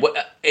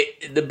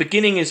the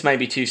beginning is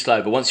maybe too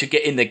slow, but once you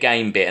get in the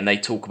game bit and they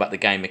talk about the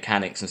game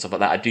mechanics and stuff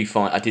like that, I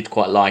did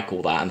quite like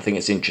all that and think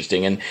it's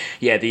interesting. And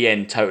the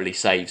end totally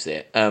saves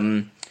it.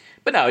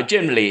 But no,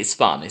 generally it's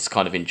fun. It's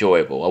kind of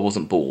enjoyable. I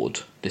wasn't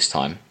bored this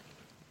time.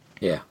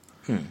 Yeah.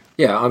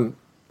 Yeah,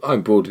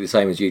 I'm broadly the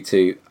same as you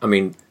two. I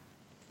mean,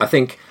 I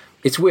think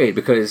it's weird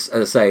because,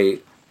 as I say,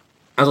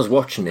 as I was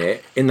watching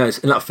it, in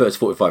that first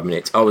 45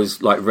 minutes, I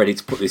was like ready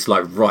to put this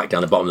like right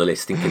down the bottom of the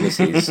list, thinking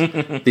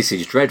this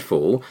is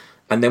dreadful.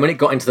 And then when it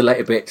got into the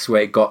later bits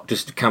where it got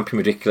just campy and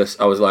ridiculous,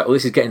 I was like, well,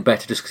 this is getting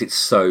better just because it's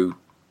so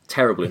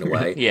terrible in a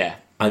way. Yeah.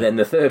 And then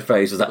the third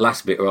phase was that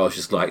last bit where I was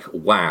just like,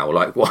 wow,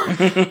 like what?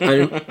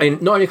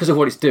 and not only because of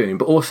what it's doing,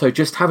 but also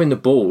just having the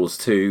balls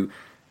to,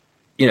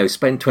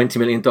 spend $20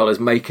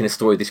 million making a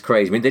story this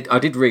crazy. I mean, I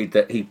did read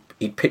that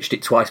he'd pitched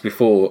it twice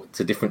before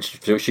to different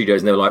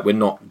studios, and they were like, "We're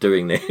not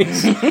doing this,"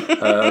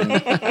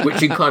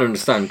 which you can kind of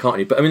understand, can't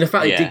you? But I mean, the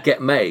fact it did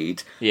get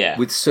made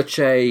with such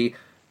a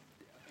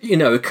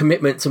a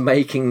commitment to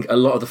making a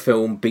lot of the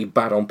film be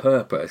bad on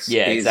purpose.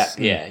 Yeah,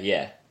 exactly.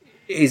 Yeah.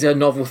 Is a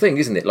novel thing,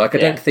 isn't it? Like, I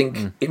don't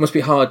think it must be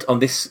hard on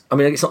this. I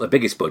mean, it's not the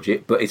biggest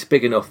budget, but it's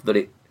big enough that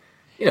it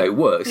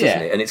works,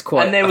 isn't it? And it's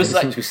quite. And there was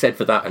something to be said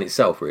for that in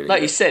itself, really.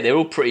 Like you said, they're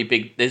all pretty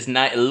big. There's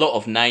a lot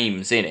of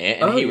names in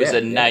it, and he was a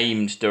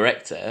named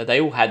director.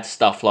 They all had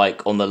stuff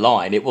like on the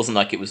line. It wasn't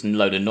like it was a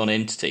load of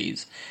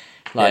non-entities.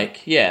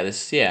 Like,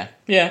 it's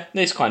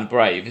kind of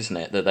brave, isn't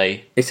it? That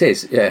they. It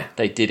is, yeah.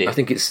 They did it. I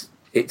think it's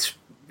it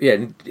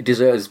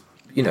deserves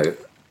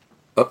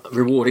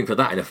rewarding for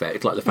that, in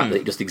effect, like the fact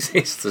that it just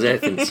exists as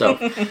anything itself.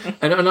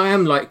 and I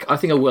am like, I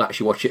think I will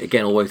actually watch it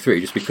again all the way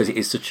through, just because it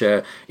is such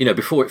a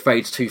before it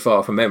fades too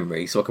far from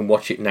memory, so I can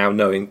watch it now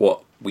knowing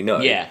what we know.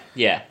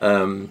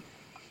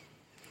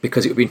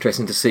 Because it would be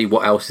interesting to see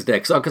what else is there,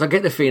 because I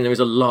get the feeling there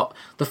is a lot.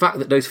 The fact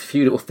that those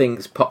few little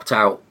things popped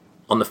out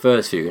on the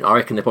first viewing, I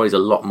reckon there probably is a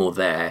lot more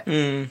there,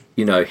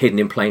 hidden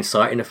in plain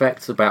sight, in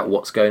effect, about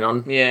what's going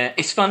on. Yeah,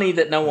 it's funny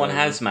that no one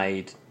has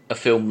made a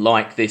film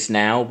like this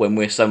now, when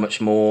we're so much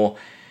more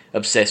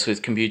obsessed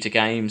with computer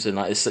games, and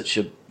like there's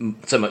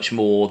so much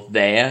more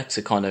there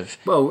to kind of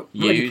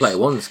use. Ready Player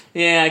One's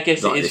I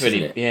guess like it is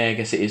really. I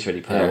guess it is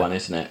Ready Player One,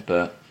 isn't it?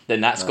 But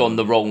then that's gone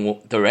the wrong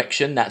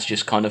direction. That's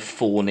just kind of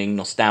fawning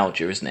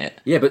nostalgia, isn't it?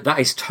 Yeah, but that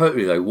is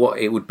totally though what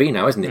it would be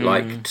now, isn't it?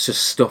 Like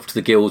just stuff to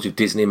the gills with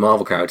Disney and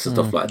Marvel characters and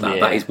stuff like that.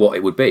 That is what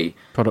it would be.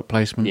 Product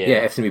placement. Yeah,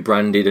 everything would be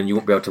branded, and you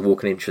wouldn't be able to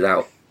walk an inch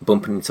without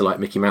bumping into like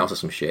Mickey Mouse or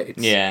some shit.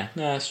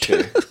 That's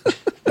true.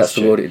 That's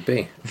the word it'd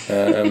be.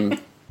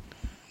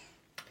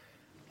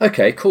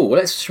 Okay, cool.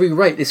 Well, let's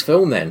rate this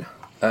film then.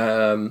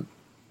 I'm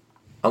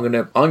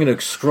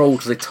gonna scroll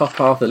to the top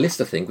half of the list,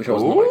 I think, which I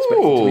was not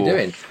expecting to be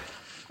doing.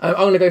 I'm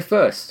gonna go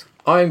first.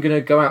 I'm gonna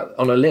go out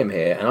on a limb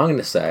here, and I'm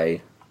gonna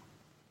say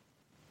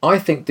I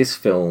think this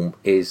film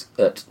is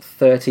at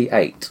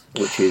 38,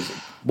 which is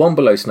one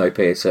below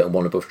Snowpiercer and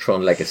one above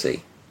Tron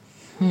Legacy.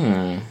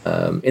 In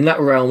that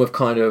realm of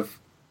kind of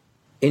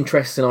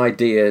interesting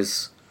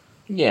ideas.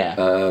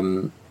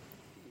 More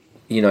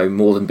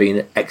than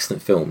being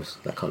excellent films,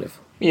 that kind of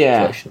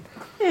situation.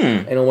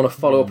 Anyone want to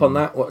follow up on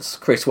that?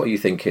 Chris, what are you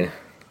thinking?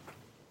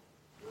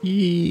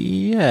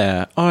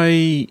 Yeah,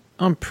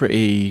 I'm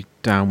pretty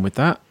down with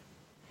that.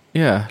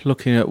 Yeah,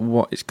 looking at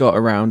what it's got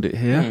around it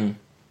here.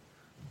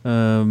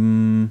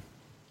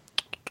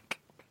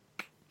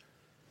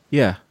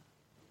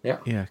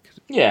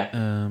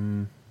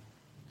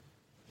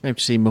 Maybe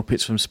see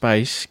Muppets from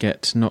Space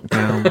get knocked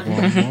down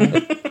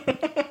one.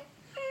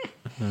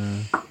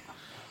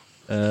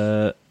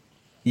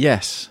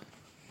 Yes.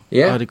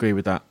 Yeah, I'd agree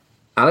with that.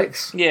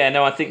 Alex? Yeah,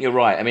 no, I think you're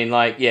right. I mean,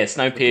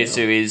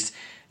 Snowpiercer is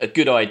a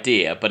good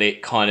idea, but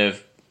it kind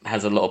of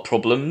has a lot of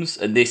problems,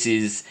 and this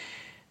is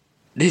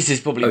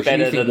probably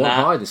better than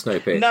that. Higher than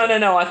Snowpiercer?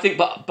 No. I think,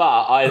 but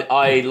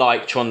I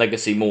like Tron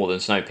Legacy more than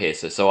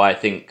Snowpiercer, so I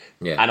think,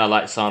 and I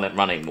like Silent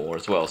Running more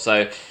as well.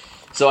 So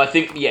I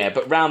think,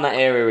 but round that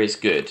area is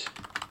good.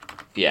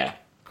 Yeah.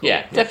 Cool.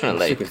 Yeah,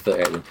 definitely. Super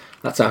 38.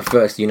 That's our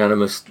first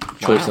unanimous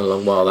choice in a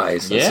long while. That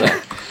is.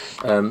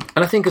 And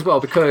I think as well,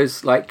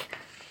 because like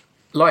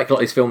a lot of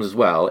these films as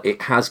well,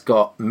 it has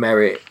got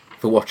merit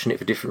for watching it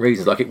for different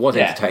reasons. Like, it was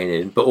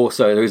entertaining, but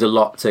also there is a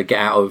lot to get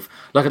out of.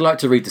 Like, I'd like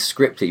to read the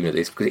script even of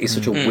this, because it is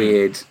such a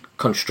weird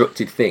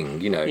constructed thing,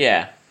 No,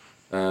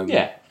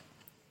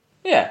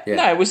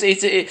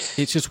 it's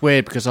just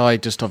weird because I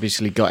just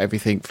obviously got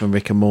everything from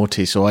Rick and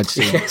Morty, so I'd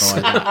seen it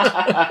by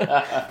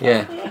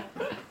that.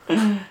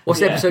 What's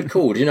the episode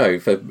called?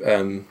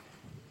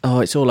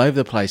 It's all over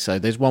the place though.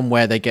 There's one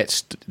where they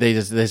get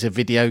there's a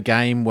video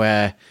game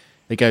where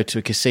they go to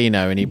a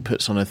casino and he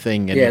puts on a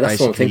thing and he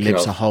basically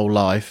lives a whole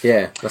life.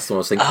 Yeah, that's the one I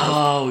was thinking of.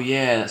 Oh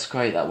yeah, that's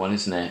great, that one,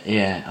 isn't it?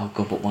 Yeah. Oh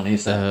god, what one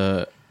is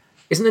that?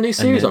 Isn't the new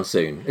series on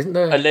soon? Isn't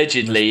there?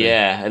 Allegedly.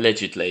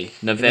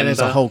 November. And there's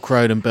a whole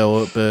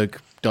Cronenberg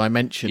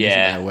dimension, isn't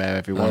there, where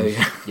everyone's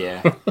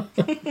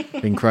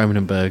been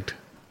Cronenberged.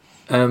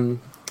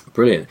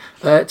 Brilliant.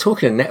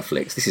 Talking of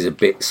Netflix, this is a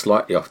bit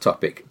slightly off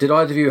topic. Did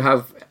either of you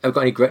have got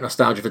any great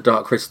nostalgia for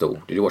Dark Crystal?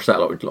 Did you watch that a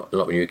lot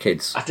when you were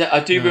kids? I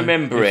do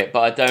remember it,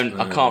 but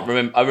I can't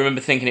remember. I remember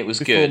thinking it was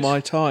good. Before my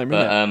time,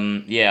 but,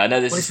 isn't it? I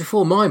know this. Well, it's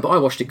before mine, but I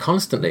watched it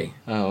constantly.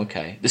 Oh,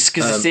 okay. Because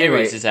the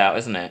series is out,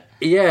 isn't it?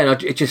 Yeah,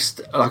 and it just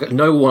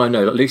no one I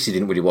know. Like, Lucy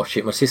didn't really watch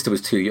it. My sister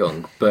was too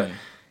young, but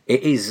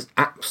it is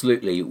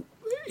absolutely.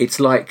 It's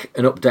like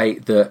an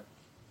update that.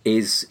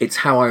 It's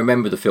how I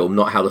remember the film,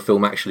 not how the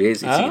film actually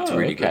is. It's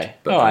really good.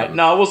 But, all right.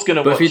 No, I was going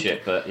to watch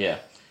it, but yeah.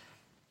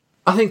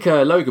 I think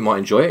Logan might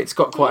enjoy it. It's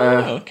got quite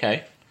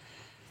okay.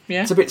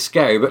 Yeah. It's a bit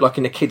scary, but like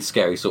in a kid's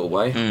scary sort of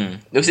way.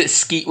 Was it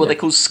what they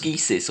call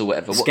skesis or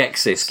whatever?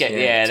 Skeksis.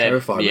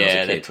 Terrifying when I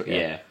was a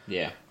kid.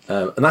 Yeah.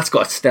 And that's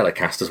got a stellar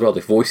cast as well. The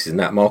voices in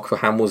that. Mark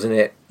Hamill's in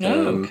it.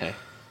 Okay.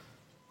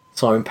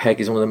 Simon Pegg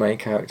is one of the main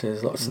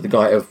characters. Lots of the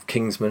guy of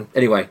Kingsman.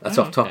 Anyway, that's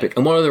off topic.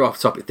 And one other off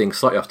topic thing,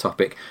 slightly off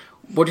topic.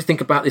 what do you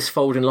think about this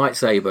folding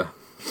lightsaber?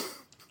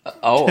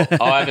 Oh,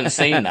 I haven't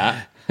seen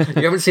that.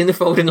 You haven't seen the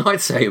folding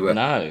lightsaber?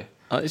 No.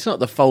 It's not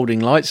the folding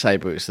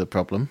lightsaber, it's the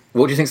problem.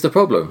 What do you think's the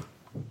problem?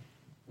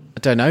 I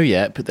don't know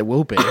yet, but there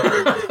will be.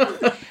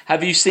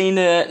 Have you seen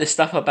the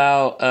stuff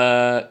about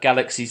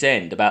Galaxy's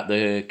End, about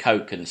the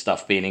Coke and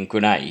stuff being in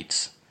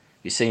grenades?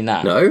 You seen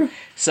that? No?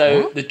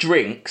 So What? the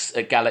drinks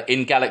at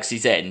in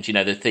Galaxy's End, you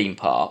know, the theme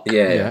park.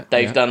 Yeah.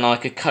 They've done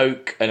like a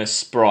Coke and a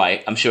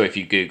Sprite. I'm sure if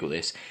you Google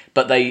this,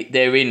 but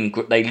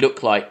they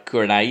look like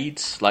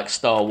grenades, like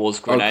Star Wars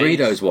grenades. Oh,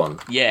 Greedo's one.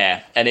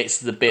 Yeah, and it's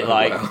the bit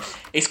wow.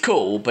 it's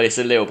cool, but it's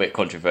a little bit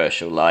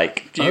controversial.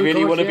 Like, do you Oh,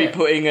 really God, want to be yeah.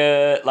 putting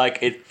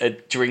a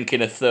drink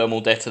in a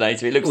thermal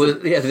detonator? It looks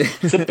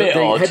It's a bit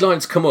the odd.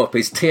 headlines come up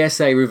is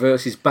TSA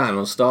reverses ban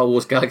on Star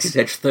Wars Galaxy's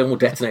Edge thermal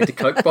detonated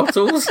Coke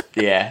bottles.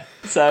 Yeah.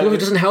 Well, So it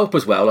doesn't help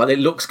as well. Like, it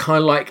looks kind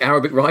of like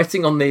Arabic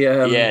writing on the.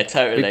 Yeah,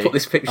 totally. We put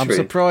this picture I'm in.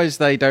 surprised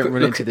they don't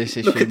run Look into this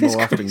look issue at this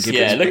more often, crazy-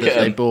 given Yeah, look that at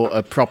they them. bought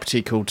a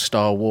property called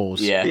Star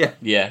Wars.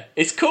 yeah.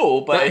 It's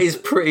cool, but That is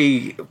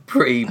pretty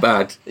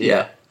bad.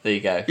 Yeah. There you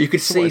go. You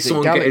could So what see is it,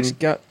 someone Galaxy,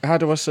 getting. how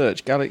do I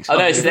search? Galaxy? Oh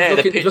no, it's If you there.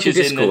 look The at- look at pictures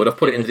in Discord, the, I've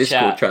put it in the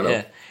Discord chat, channel.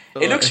 Yeah.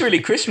 It looks really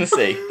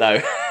Christmassy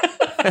though.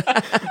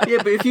 Yeah,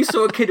 but if you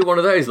saw a kid with one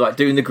of those, like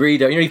doing the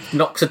Greedo, you know, he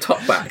knocks a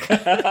top back in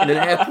an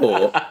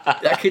airport,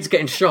 that kid's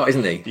getting shot,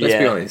 isn't he? Let's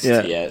be honest.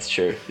 Yeah. Yeah, it's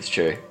true. It's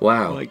true.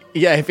 Wow. Like,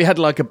 yeah, if he had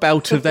like a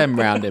belt of them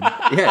round him.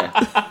 Yeah.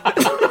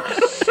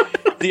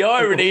 The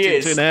irony Walked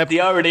is, into an the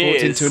irony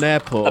walked is, into an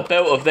airport. a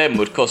belt of them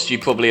would cost you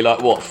probably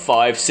like what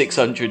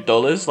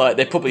 $500-$600. Like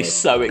they're probably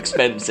so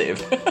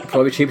expensive.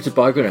 Probably cheaper to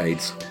buy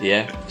grenades.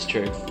 Yeah, it's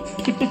true.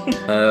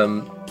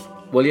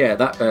 Well, yeah,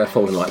 that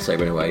folding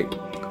lightsaber anyway,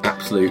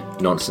 absolute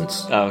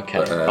nonsense. Oh, okay.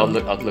 I'll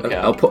look it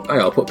I'll up.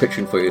 I'll put a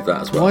picture in for you of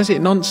that as well. Why is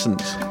it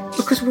nonsense?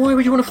 Because why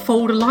would you want to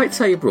fold a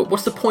lightsaber up?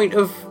 What's the point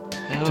of? Oh,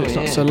 It's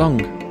yeah. not so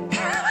long.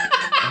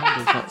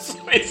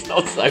 It's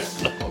not so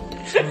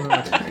long.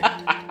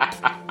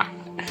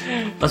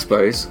 I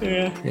suppose.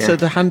 Yeah. Yeah. So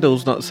the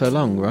handle's not so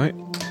long, right?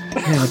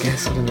 Yeah, I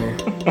guess I don't know.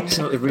 It's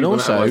not really And run out of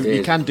also, ideas.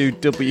 you can do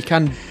double.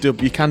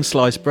 You can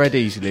slice bread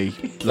easily.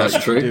 That's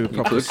Like, true. Do a You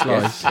proper could.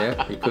 slice. Yes.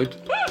 Yeah, you could.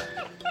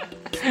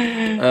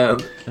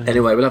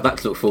 Anyway, we'll have that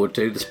to look forward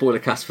to. The spoiler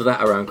cast for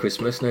that around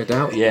Christmas, no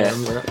doubt. Yeah.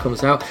 When that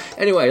comes out.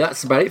 Anyway,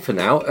 that's about it for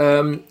now.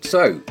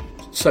 So,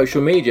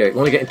 social media. If you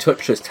want to get in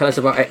touch with us, tell us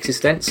about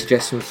eXistenZ,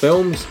 suggest some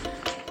films.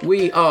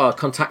 We are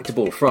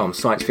contactable from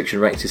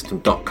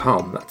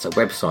sciencefictionratingsystem.com. That's a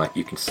website.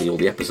 You can see all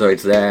the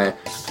episodes there,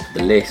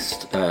 the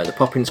list, the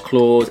pop-ins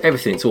clause,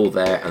 everything. It's all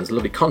there. And there's a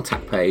lovely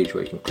contact page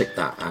where you can click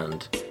that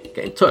and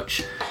get in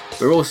touch.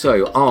 We're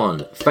also on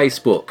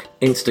Facebook,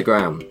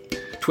 Instagram,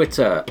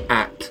 Twitter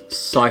at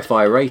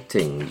Sci-Fi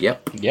Rating.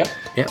 Yep.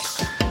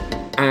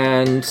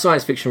 And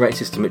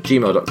sciencefictionratingsystem at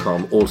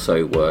gmail.com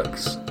also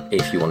works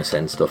if you want to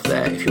send stuff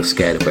there, if you're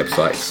scared of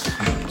websites.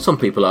 Some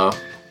people are.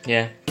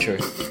 Yeah, true.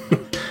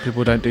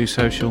 People don't do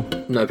social.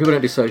 No, people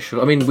don't do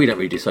social. I mean, we don't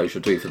really do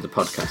social, do we, for the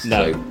podcast?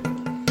 No.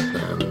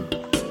 So,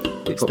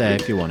 It's there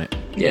if you want it.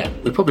 Yeah.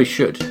 we probably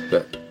should,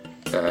 but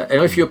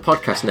and if you're a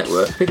podcast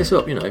network, pick us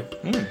up, you know.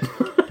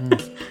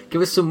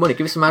 Give us some money,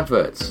 give us some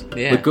adverts.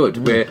 Yeah. We're good.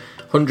 We're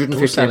 150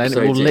 We'll sell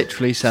episodes we'll in.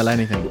 literally sell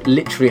anything.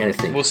 Literally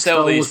anything. We'll sell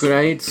Star Wars these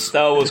grenades,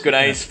 Star Wars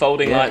grenades,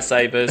 folding Yeah.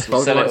 lightsabers.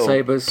 We'll folding sell it all.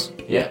 lightsabers.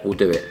 Yeah, we'll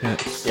do it. Yeah.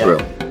 Yeah.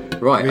 Real.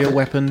 Right. Real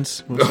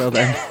weapons. We'll sell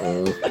them.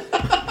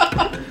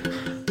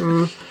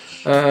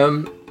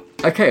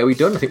 Okay, are we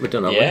done? I think we're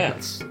done, aren't we? Yeah.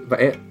 That's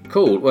about it.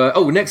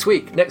 Cool. Next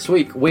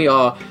week we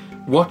are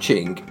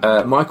watching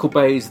Michael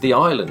Bay's The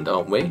Island,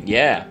 aren't we?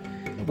 Yeah,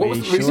 What was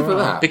the reason for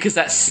that? because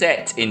that's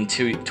set in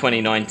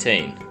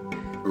 2019.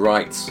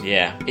 Right.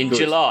 Yeah, in Good.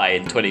 July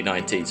in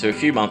 2019, so a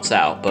few months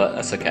out, but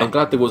that's okay. I'm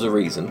glad there was a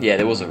reason, Yeah,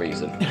 there was a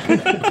reason.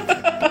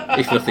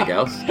 if nothing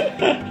else.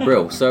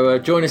 Brill. So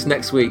join us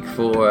next week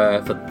for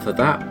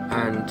that,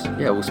 and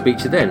yeah, we'll speak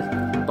to you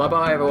then. Bye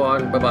bye,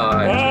 everyone. Bye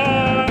bye.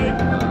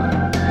 Bye.